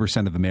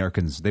 50% of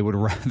Americans, they would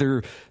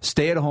rather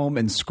stay at home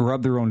and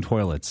scrub their own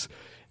toilets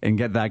and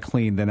get that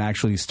clean than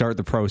actually start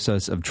the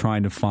process of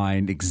trying to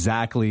find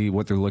exactly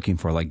what they're looking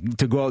for, like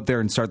to go out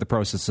there and start the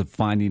process of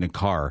finding a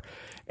car.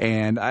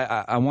 And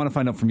I want to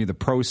find out from you the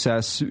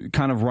process,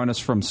 kind of run us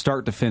from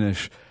start to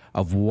finish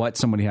of what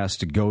somebody has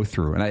to go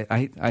through. And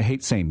I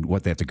hate saying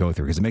what they have to go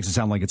through because it makes it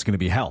sound like it's going to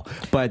be hell.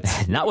 But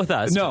not with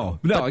us. No,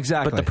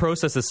 exactly. But the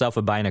process itself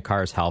of buying a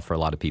car is hell for a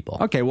lot of people.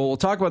 Okay, well, we'll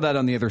talk about that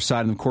on the other side.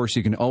 And, of course,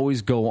 you can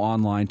always go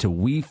online to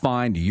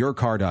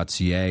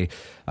wefindyourcar.ca.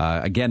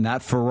 Again,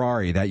 that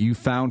Ferrari that you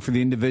found for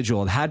the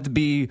individual, it had to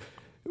be...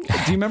 Do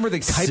you remember the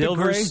type of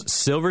gray?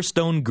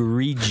 Silverstone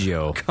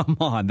Grigio. Come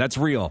on, that's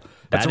real.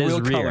 That's a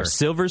real real color.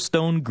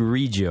 Silverstone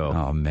Grigio.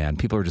 Oh man,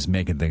 people are just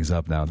making things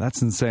up now.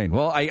 That's insane.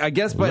 Well, I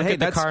guess, but look hey,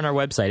 at the car on our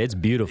website. It's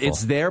beautiful.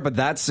 It's there, but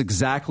that's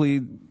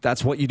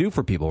what you do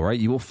for people, right?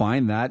 You will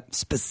find that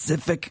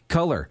specific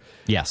color.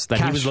 Yes, that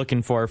he was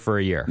looking for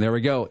a year. There we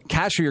go.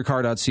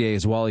 Cashforyourcar.ca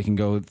as well. You can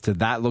go to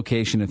that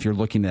location if you're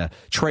looking to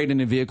trade in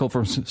a vehicle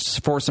for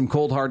some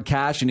cold hard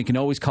cash, and you can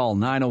always call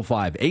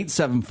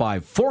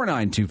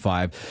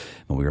 905-875-4925.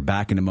 And we are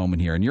back in a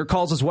moment here. And your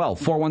calls as well,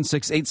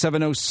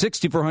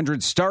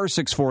 416-870-6400, star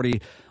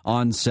 640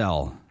 on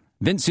cell.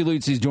 Vince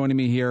Luzzi is joining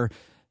me here.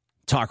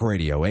 Talk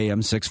Radio,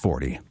 AM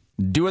 640.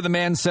 Do what the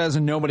man says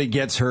and nobody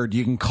gets hurt.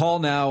 You can call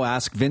now,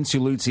 ask Vince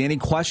Luzzi any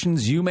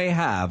questions you may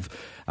have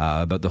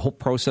about the whole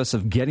process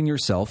of getting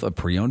yourself a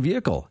pre-owned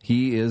vehicle.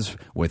 He is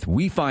with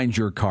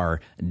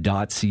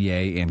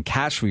wefindyourcar.ca and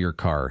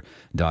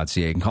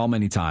cashforyourcar.ca. You can call him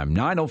anytime,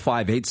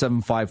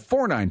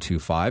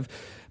 905-875-4925.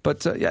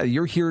 But yeah,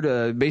 you're here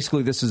to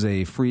basically, this is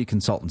a free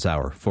consultant's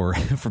hour for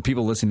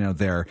people listening out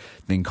there.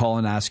 They can call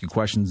and ask you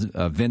questions,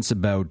 Vince,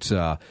 about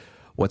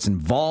what's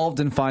involved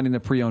in finding a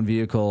pre-owned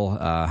vehicle,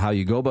 how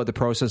you go about the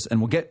process, and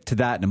we'll get to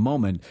that in a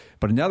moment.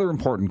 But another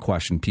important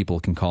question people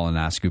can call and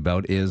ask you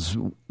about is,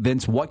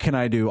 Vince, what can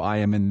I do? I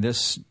am in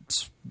this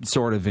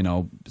sort of,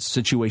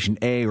 situation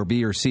A or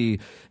B or C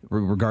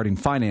regarding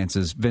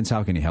finances. Vince,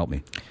 how can you help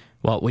me?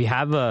 Well, we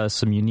have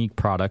some unique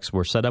products.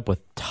 We're set up with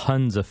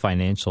tons of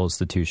financial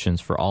institutions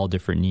for all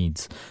different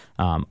needs.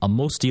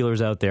 Most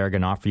dealers out there are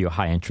going to offer you a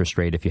high interest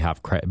rate if you have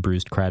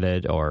bruised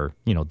credit or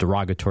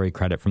derogatory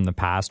credit from the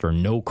past, or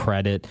no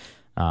credit,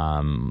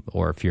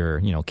 or if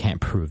you're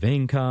can't prove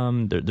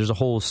income. There's a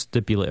whole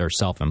or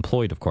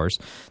self-employed, of course.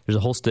 There's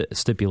a whole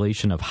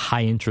stipulation of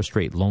high interest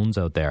rate loans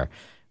out there.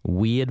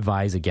 We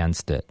advise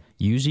against it.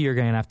 Usually you're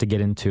going to have to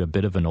get into a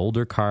bit of an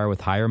older car with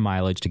higher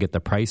mileage to get the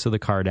price of the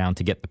car down,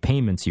 to get the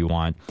payments you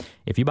want.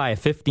 If you buy a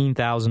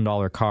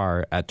 $15,000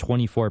 car at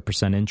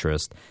 24%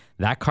 interest,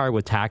 that car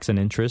with tax and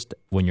interest,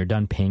 when you're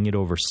done paying it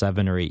over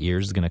 7 or 8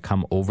 years, is going to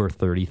come over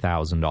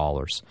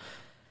 $30,000.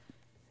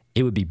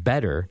 It would be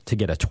better to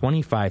get a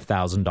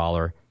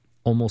 $25,000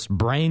 almost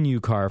brand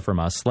new car from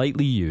us,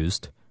 slightly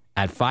used,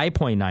 at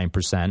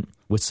 5.9%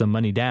 with some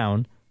money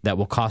down that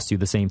will cost you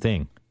the same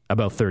thing.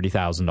 About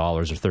 $30,000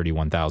 or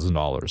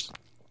 $31,000.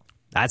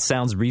 That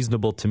sounds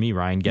reasonable to me,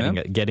 Ryan.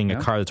 Getting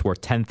a car that's worth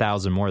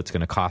 $10,000 more, that's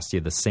going to cost you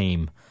the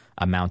same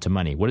amount of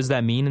money. What does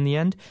that mean in the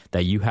end?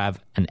 That you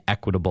have an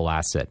equitable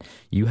asset.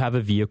 You have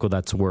a vehicle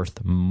that's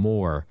worth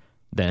more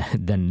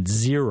than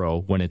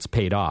zero when it's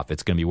paid off.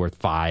 It's going to be worth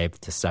 $5,000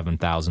 to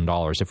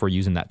 $7,000 if we're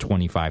using that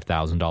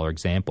 $25,000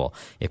 example.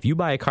 If you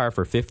buy a car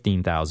for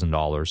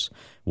 $15,000,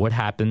 what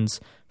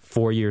happens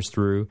 4 years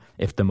through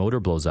if the motor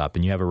blows up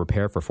and you have a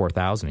repair for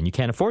 $4,000 and you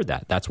can't afford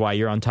that? That's why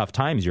you're on tough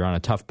times. You're on a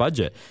tough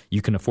budget.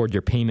 You can afford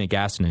your payment,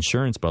 gas, and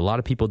insurance, but a lot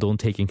of people don't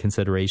take in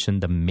consideration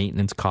the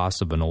maintenance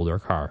costs of an older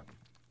car,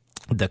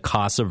 the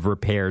cost of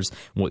repairs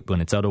when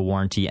it's out of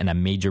warranty and a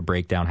major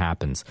breakdown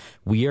happens.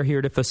 We are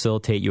here to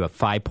facilitate you at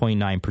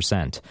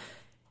 5.9%.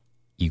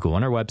 You go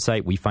on our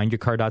website,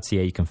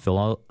 wefindyourcar.ca. You can fill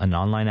out an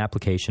online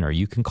application, or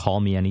you can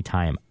call me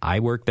anytime. I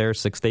work there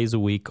 6 days a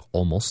week,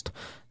 almost.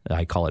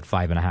 I call it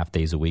 5.5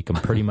 days a week. I'm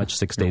pretty much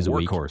 6 days a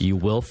week. You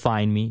will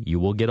find me. You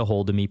will get a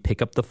hold of me.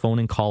 Pick up the phone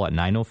and call at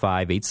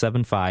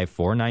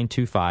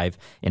 905-875-4925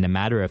 in a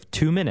matter of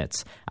 2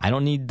 minutes. I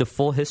don't need the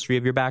full history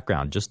of your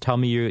background. Just tell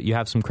me you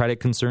have some credit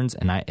concerns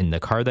in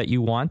the car that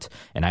you want,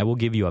 and I will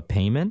give you a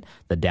payment,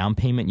 the down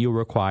payment you'll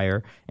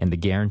require, and the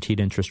guaranteed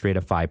interest rate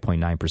of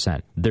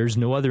 5.9%. There's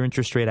no other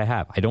interest rate I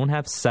have. I don't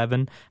have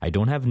 7. I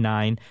don't have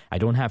 9. I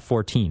don't have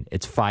 14.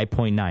 It's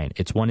 5.9.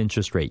 It's one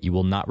interest rate. You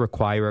will not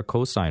require a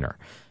cosigner.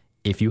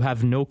 If you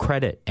have no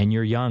credit and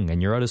you're young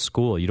and you're out of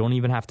school, you don't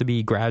even have to be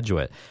a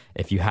graduate.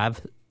 If you have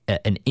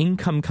an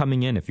income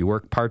coming in, if you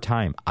work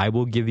part-time, I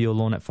will give you a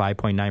loan at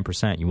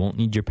 5.9%. You won't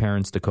need your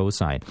parents to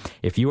co-sign.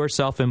 If you are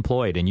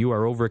self-employed and you are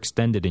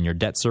overextended and your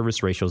debt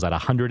service ratio is at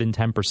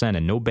 110%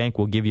 and no bank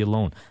will give you a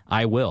loan,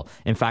 I will.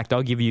 In fact,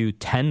 I'll give you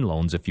 10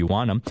 loans if you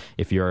want them.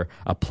 If you're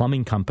a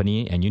plumbing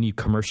company and you need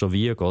commercial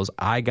vehicles,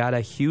 I got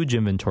a huge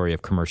inventory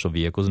of commercial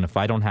vehicles, and if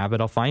I don't have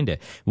it, I'll find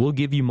it. We'll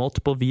give you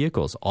multiple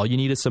vehicles. All you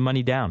need is some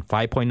money down,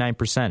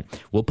 5.9%.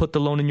 We'll put the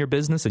loan in your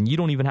business, and you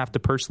don't even have to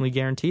personally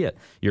guarantee it.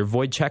 Your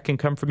void check can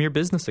come from your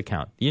business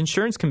account. The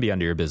insurance can be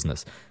under your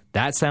business.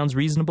 That sounds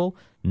reasonable.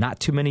 Not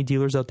too many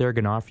dealers out there are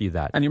going to offer you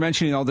that. And you're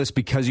mentioning all this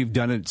because you've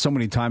done it so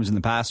many times in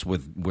the past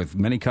with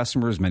many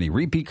customers, many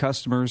repeat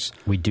customers.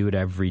 We do it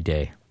every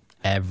day.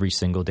 Every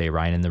single day,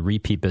 Ryan. And the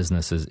repeat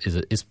business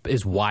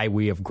is why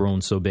we have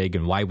grown so big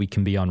and why we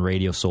can be on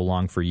radio so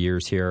long for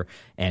years here.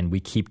 And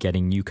we keep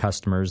getting new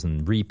customers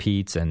and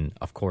repeats. And,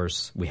 of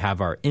course, we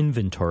have our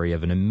inventory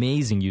of an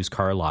amazing used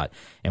car lot.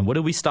 And what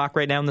do we stock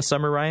right now in the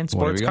summer, Ryan?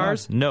 Sports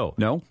cars? No.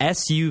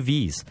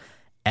 SUVs.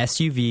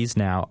 SUVs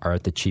now are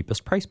at the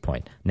cheapest price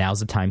point.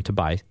 Now's the time to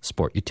buy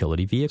sport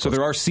utility vehicles. So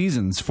there are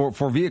seasons for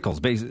vehicles.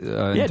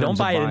 Don't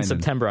buy it in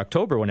September,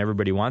 October when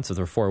everybody wants it.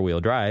 They're four-wheel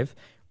drive.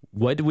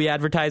 What do we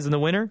advertise in the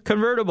winter?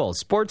 Convertibles,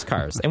 sports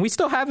cars. And we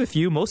still have a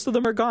few. Most of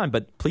them are gone,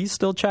 but please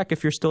still check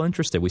if you're still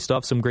interested. We still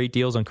have some great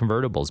deals on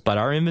convertibles. But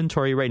our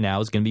inventory right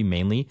now is going to be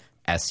mainly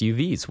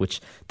SUVs, which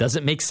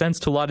doesn't make sense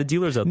to a lot of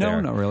dealers out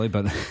there. No, not really.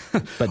 But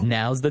but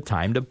now's the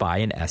time to buy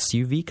an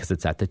SUV because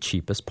it's at the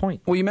cheapest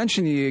point. Well, you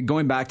mentioned,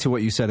 going back to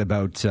what you said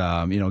about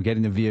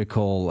getting a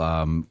vehicle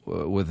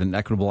with an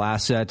equitable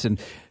asset,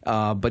 and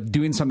but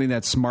doing something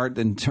that's smart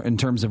in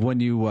terms of when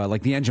you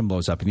like the engine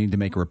blows up, you need to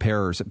make a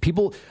repair. I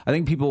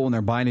think people when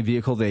they're buying a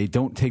vehicle, they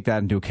don't take that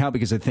into account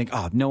because they think,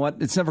 oh, you know what,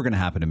 it's never going to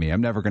happen to me.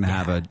 I'm never going to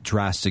have a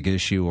drastic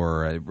issue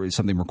or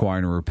something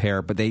requiring a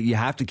repair. But you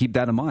have to keep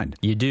that in mind.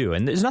 You do,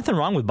 and there's nothing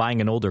wrong with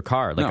buying an older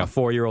car, like a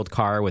 4-year-old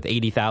car with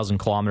 80,000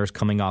 kilometers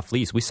coming off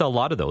lease. We sell a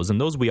lot of those,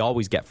 and those we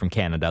always get from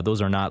Canada. Those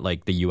are not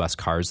like the U.S.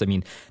 cars. I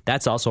mean,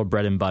 that's also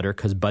bread and butter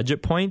because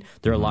budget point,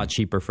 they're a lot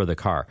cheaper for the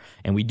car.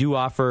 And we do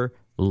offer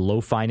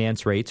low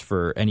finance rates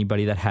for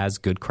anybody that has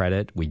good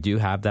credit. We do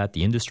have that.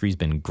 The industry's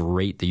been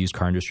great, the used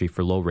car industry,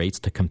 for low rates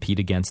to compete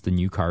against the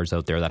new cars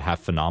out there that have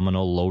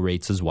phenomenal low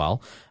rates as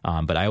well.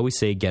 But I always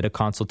say get a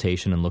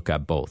consultation and look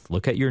at both.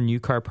 Look at your new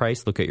car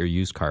price, look at your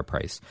used car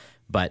price.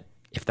 But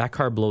if that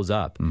car blows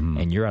up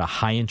and you're at a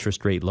high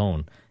interest rate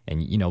loan,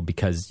 and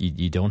because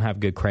you don't have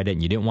good credit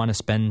and you didn't want to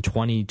spend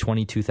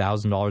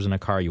 $22,000 in a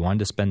car, you wanted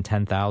to spend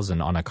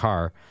 $10,000 on a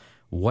car,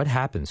 what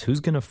happens? Who's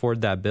going to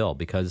afford that bill?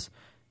 Because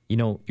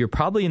you're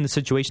probably in the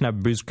situation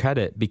of bruised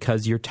credit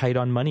because you're tight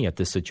on money at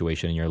this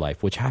situation in your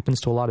life, which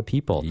happens to a lot of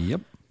people.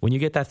 Yep. When you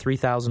get that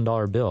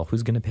 $3,000 bill,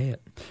 who's going to pay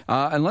it?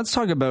 And let's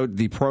talk about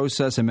the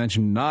process. I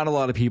mentioned not a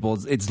lot of people.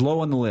 It's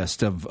low on the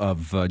list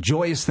of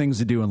joyous things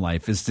to do in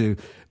life is to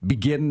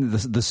begin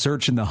the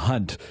search and the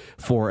hunt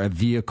for a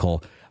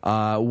vehicle.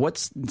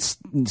 What's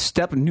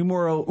step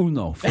numero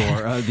uno for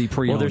the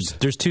pre-owned? Well,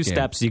 there's two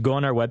steps. You go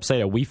on our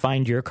website at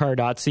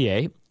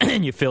wefindyourcar.ca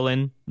and you fill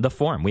in the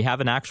form. We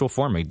have an actual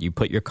form. You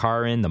put your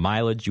car in, the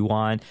mileage you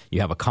want.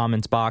 You have a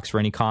comments box for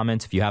any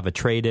comments if you have a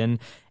trade-in.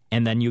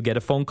 And then you get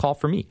a phone call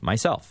from me,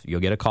 myself. You'll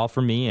get a call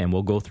from me, and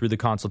we'll go through the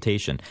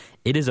consultation.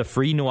 It is a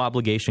free,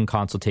 no-obligation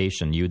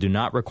consultation. You do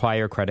not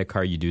require a credit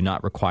card. You do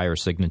not require a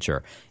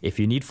signature. If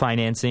you need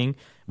financing,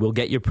 we'll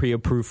get you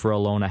pre-approved for a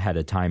loan ahead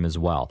of time as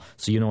well,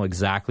 so you know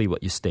exactly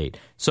what you state.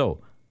 So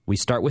we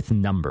start with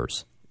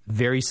numbers.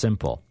 Very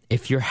simple.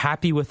 If you're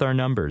happy with our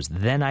numbers,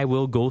 then I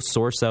will go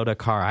source out a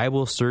car. I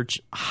will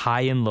search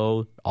high and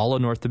low all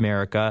of North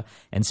America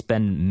and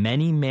spend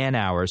many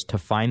man-hours to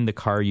find the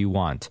car you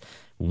want.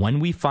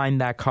 When we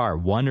find that car,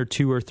 1 or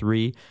 2 or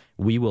 3,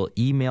 we will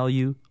email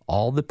you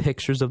all the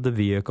pictures of the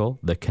vehicle,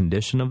 the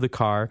condition of the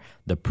car,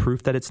 the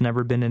proof that it's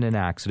never been in an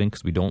accident,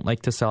 because we don't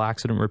like to sell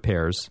accident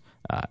repairs.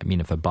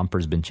 If a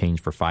bumper's been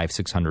changed for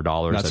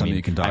 $500-$600, that's something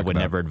you can talk I would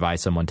about. Never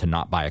advise someone to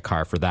not buy a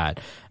car for that.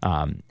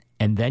 And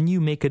then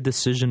you make a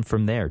decision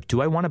from there.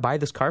 Do I want to buy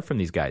this car from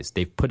these guys?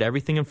 They've put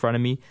everything in front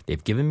of me.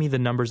 They've given me the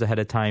numbers ahead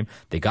of time.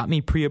 They got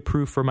me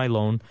pre-approved for my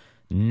loan.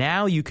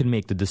 Now you can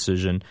make the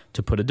decision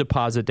to put a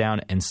deposit down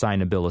and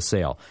sign a bill of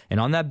sale. And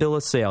on that bill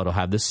of sale, it'll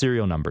have the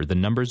serial number, the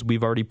numbers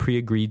we've already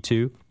pre-agreed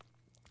to,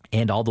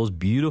 and all those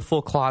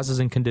beautiful clauses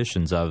and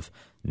conditions of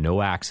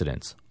no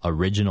accidents,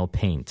 original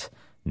paint,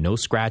 no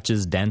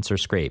scratches, dents, or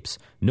scrapes,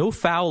 no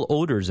foul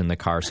odors in the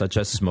car, such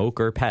as smoke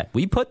or pet.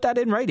 We put that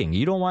in writing.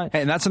 You don't want...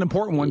 And that's an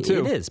important one,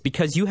 too. It is,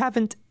 because you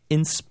haven't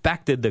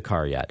inspected the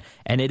car yet.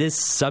 And it is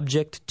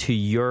subject to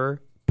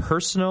your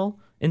personal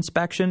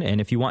inspection.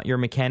 And if you want your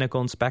mechanical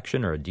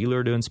inspection or a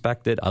dealer to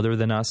inspect it other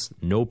than us,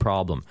 no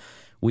problem.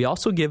 We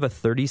also give a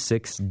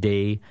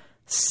 36-day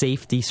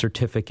safety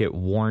certificate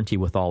warranty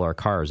with all our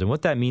cars. And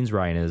what that means,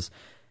 Ryan, is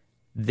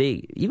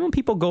even when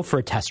people go for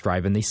a test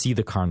drive and they see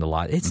the car on the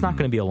lot, it's not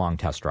going to be a long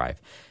test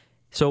drive.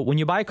 So when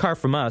you buy a car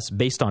from us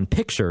based on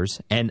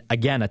pictures, and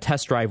again, a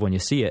test drive when you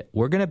see it,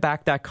 we're going to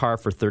back that car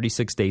for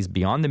 36 days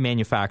beyond the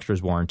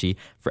manufacturer's warranty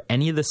for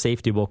any of the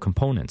safetyable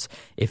components.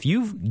 If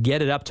you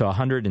get it up to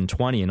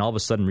 120 and all of a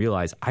sudden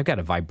realize, I've got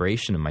a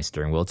vibration in my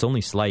steering wheel, it's only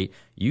slight,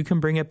 you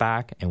can bring it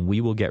back and we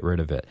will get rid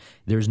of it.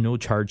 There's no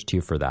charge to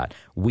you for that.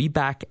 We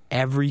back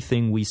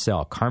everything we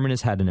sell. Carman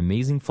has had an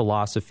amazing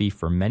philosophy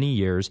for many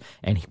years,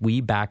 and we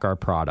back our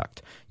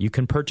product. You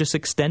can purchase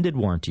extended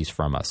warranties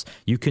from us.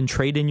 You can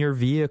trade in your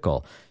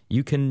vehicle.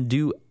 You can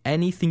do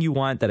anything you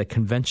want that a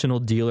conventional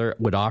dealer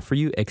would offer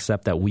you,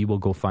 except that we will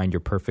go find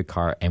your perfect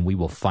car and we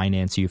will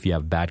finance you if you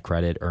have bad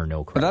credit or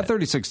no credit. But that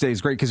 36 days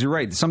is great because you're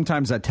right.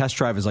 Sometimes that test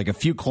drive is like a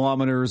few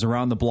kilometers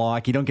around the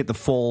block. You don't get the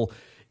full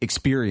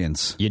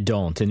experience. You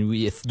don't. And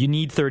if you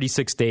need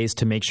 36 days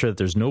to make sure that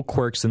there's no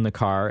quirks in the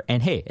car.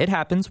 And hey, it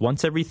happens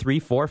once every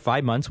 3, 4,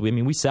 5 months.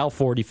 We sell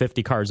 40,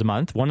 50 cars a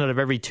month. One out of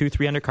every 200,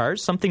 300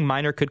 cars, something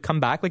minor could come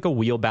back, like a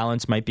wheel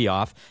balance might be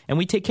off, and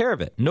we take care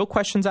of it. No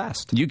questions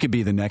asked. You could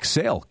be the next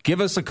sale.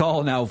 Give us a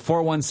call now,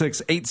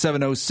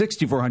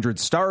 416-870-6400,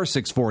 star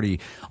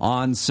 640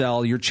 on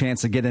sell. Your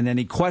chance to get in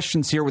any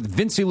questions here with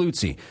Vinci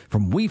Luzzi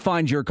from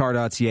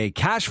WeFindYourCar.ca,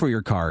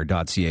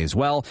 CashForYourCar.ca as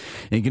well.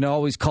 And you can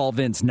always call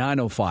Vince,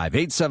 905-875-4925.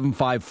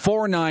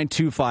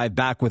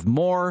 Back with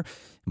more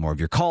of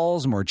your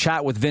calls, more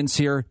chat with Vince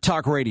here.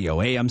 Talk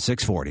Radio, AM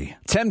 640.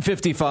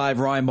 1055,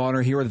 Ryan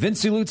Bonner here with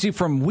Vinci Luzzi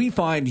from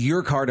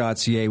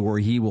WeFindYourCar.ca, where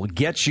he will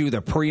get you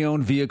the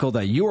pre-owned vehicle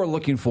that you are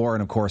looking for,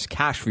 and of course,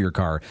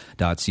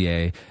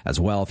 CashForYourCar.ca as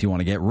well. If you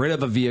want to get rid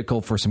of a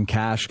vehicle for some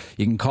cash,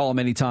 you can call him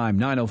anytime,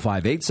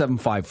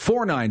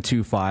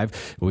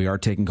 905-875-4925. We are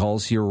taking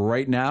calls here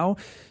right now.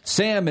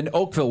 Sam in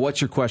Oakville,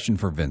 what's your question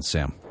for Vince,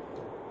 Sam?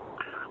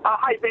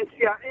 Hi, Vince.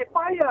 Yeah, if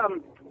I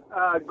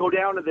go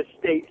down to the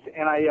States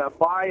and I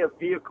buy a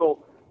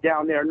vehicle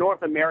down there,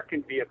 North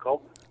American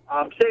vehicle,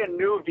 say a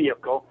new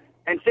vehicle,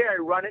 and say I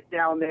run it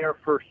down there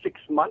for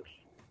 6 months,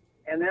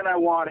 and then I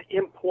want to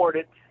import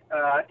it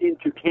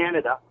into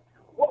Canada,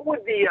 what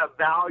would the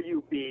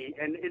value be?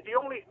 And is the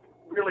only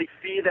really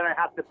fee that I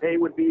have to pay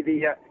would be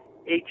the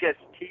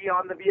HST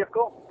on the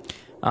vehicle?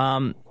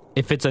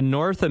 If it's a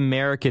North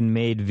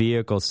American-made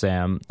vehicle,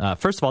 Sam,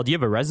 first of all, do you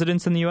have a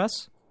residence in the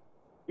U.S.?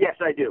 Yes,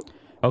 I do.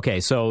 Okay,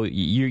 so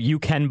you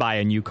can buy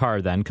a new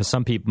car then, because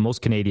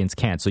most Canadians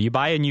can't. So you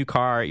buy a new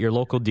car at your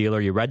local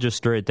dealer, you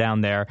register it down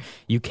there,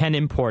 you can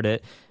import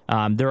it.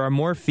 There are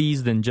more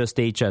fees than just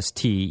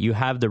HST. You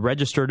have the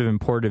registered of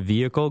imported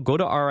vehicle. Go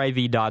to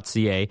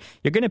riv.ca.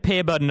 You're going to pay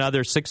about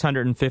another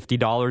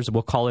 $650,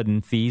 we'll call it,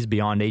 in fees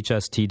beyond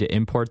HST to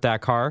import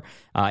that car.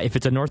 If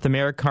it's a North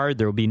American car,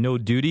 there will be no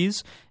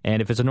duties. And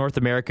if it's a North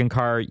American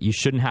car, you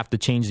shouldn't have to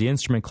change the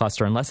instrument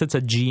cluster unless it's a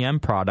GM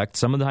product.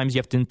 Sometimes you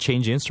have to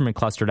change the instrument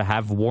cluster to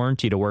have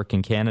warranty to work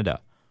in Canada.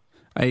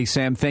 Hey,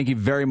 Sam, thank you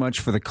very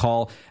much for the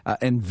call.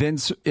 And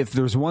Vince, if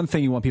there's one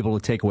thing you want people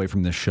to take away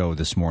from this show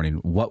this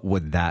morning, what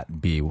would that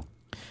be?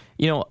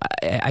 You know,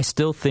 I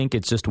still think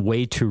it's just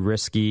way too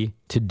risky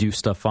to do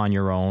stuff on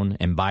your own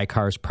and buy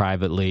cars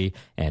privately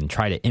and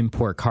try to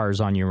import cars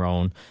on your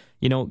own.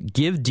 You know,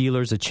 give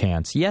dealers a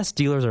chance. Yes,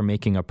 dealers are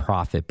making a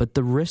profit, but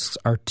the risks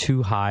are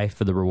too high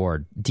for the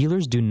reward.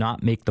 Dealers do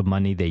not make the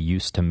money they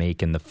used to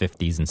make in the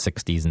 50s and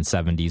 60s and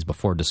 70s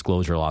before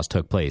disclosure laws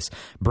took place.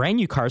 Brand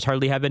new cars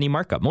hardly have any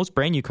markup. Most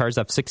brand new cars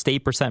have 6 to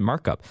 8%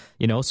 markup.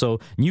 You know, so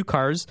new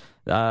cars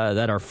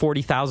that are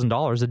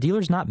 $40,000, the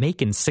dealer's not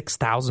making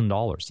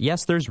 $6,000.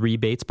 Yes, there's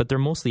rebates, but they're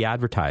mostly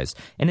advertised.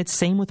 And it's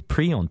same with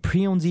pre-owned.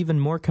 Pre-owned's even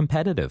more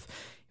competitive.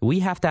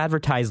 We have to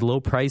advertise low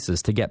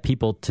prices to get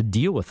people to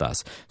deal with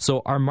us.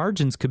 So our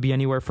margins could be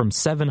anywhere from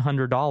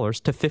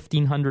 $700 to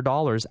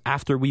 $1,500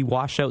 after we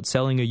wash out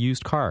selling a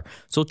used car.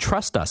 So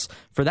trust us.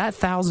 For that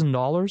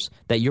 $1,000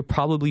 that you're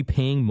probably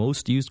paying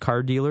most used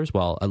car dealers,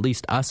 well, at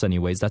least us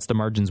anyways, that's the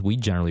margins we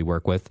generally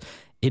work with,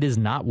 it is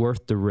not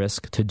worth the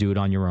risk to do it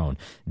on your own.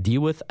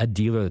 Deal with a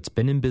dealer that's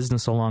been in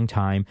business a long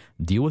time.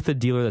 Deal with a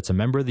dealer that's a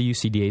member of the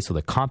UCDA so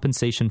the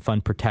compensation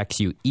fund protects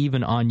you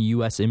even on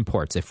U.S.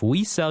 imports. If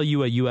we sell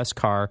you a U.S.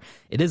 car,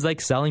 it is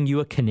like selling you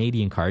a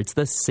Canadian car. It's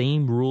the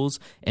same rules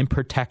and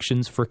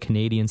protections for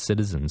Canadian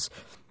citizens.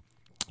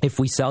 If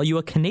we sell you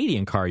a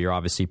Canadian car, you're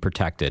obviously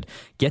protected.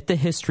 Get the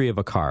history of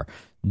a car.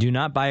 Do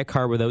not buy a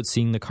car without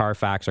seeing the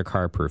Carfax or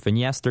CarProof. And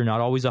yes, they're not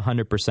always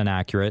 100%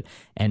 accurate.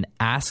 And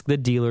ask the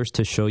dealers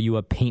to show you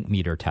a paint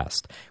meter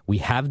test. We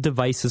have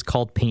devices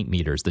called paint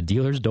meters. The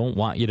dealers don't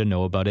want you to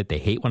know about it. They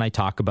hate when I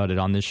talk about it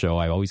on this show.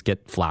 I always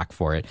get flack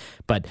for it.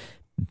 But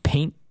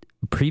paint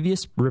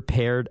previous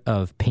repair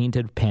of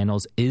painted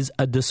panels is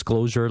a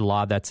disclosure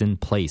law that's in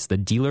place. The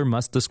dealer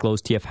must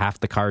disclose to you if half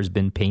the car has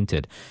been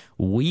painted.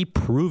 We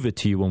prove it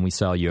to you when we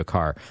sell you a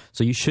car.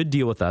 So you should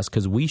deal with us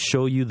because we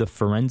show you the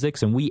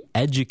forensics and we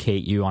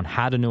educate you on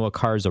how to know a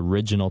car's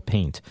original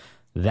paint.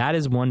 That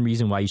is one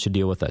reason why you should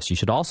deal with us. You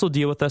should also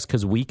deal with us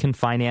because we can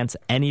finance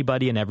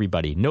anybody and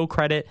everybody. No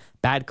credit,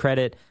 bad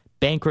credit,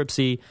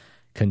 bankruptcy,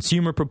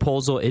 consumer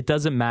proposal, it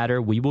doesn't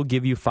matter. We will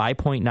give you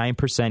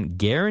 5.9%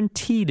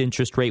 guaranteed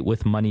interest rate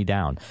with money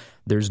down.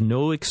 There's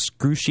no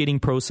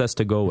excruciating process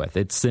to go with.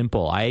 It's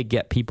simple. I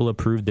get people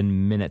approved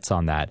in minutes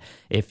on that.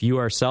 If you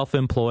are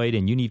self-employed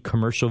and you need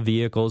commercial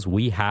vehicles,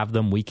 we have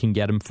them. We can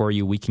get them for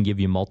you. We can give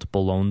you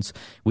multiple loans.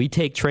 We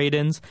take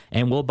trade-ins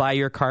and we'll buy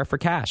your car for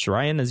cash.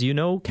 Ryan, as you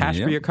know,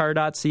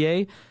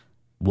 cashforyourcar.ca.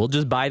 We'll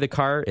just buy the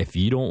car. If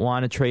you don't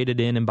want to trade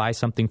it in and buy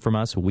something from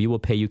us, we will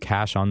pay you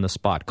cash on the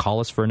spot. Call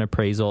us for an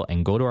appraisal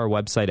and go to our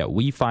website at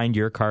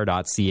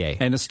wefindyourcar.ca.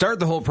 And to start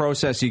the whole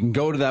process, you can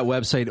go to that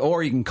website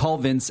or you can call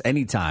Vince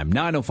anytime.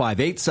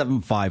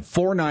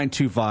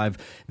 905-875-4925.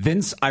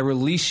 Vince, I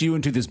release you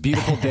into this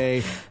beautiful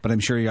day, but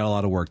I'm sure you got a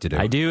lot of work to do.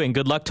 I do, and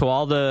good luck to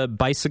all the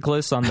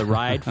bicyclists on the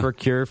Ride for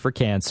Cure for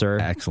Cancer.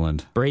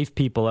 Excellent. Brave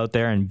people out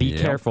there, and be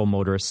careful,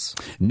 motorists.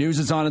 News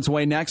is on its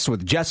way next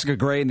with Jessica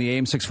Gray in the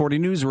AM 640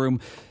 newsroom.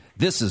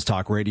 This is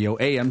Talk Radio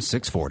AM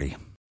 640.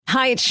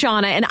 Hi, it's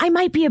Shauna, and I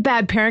might be a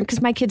bad parent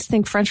because my kids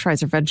think French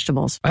fries are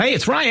vegetables. Hey,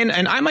 it's Ryan,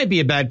 and I might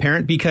be a bad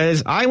parent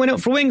because I went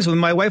out for wings when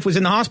my wife was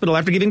in the hospital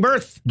after giving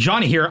birth.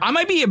 Johnny here. I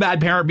might be a bad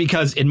parent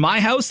because in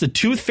my house, the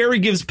tooth fairy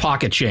gives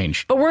pocket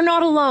change. But we're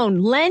not alone.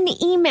 Len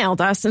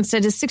emailed us and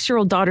said his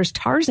 6-year-old daughter's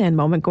Tarzan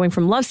moment going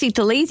from love seat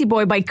to lazy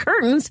boy by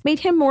curtains made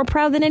him more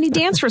proud than any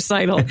dance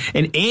recital.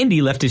 And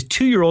Andy left his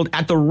 2-year-old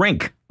at the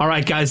rink. All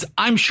right, guys,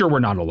 I'm sure we're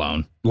not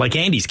alone. Like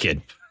Andy's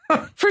kid.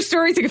 For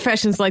stories and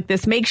confessions like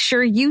this, make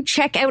sure you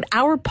check out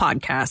our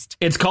podcast.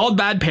 It's called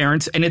Bad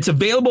Parents, and it's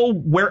available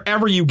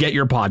wherever you get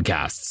your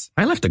podcasts.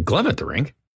 I left a glove at the rink.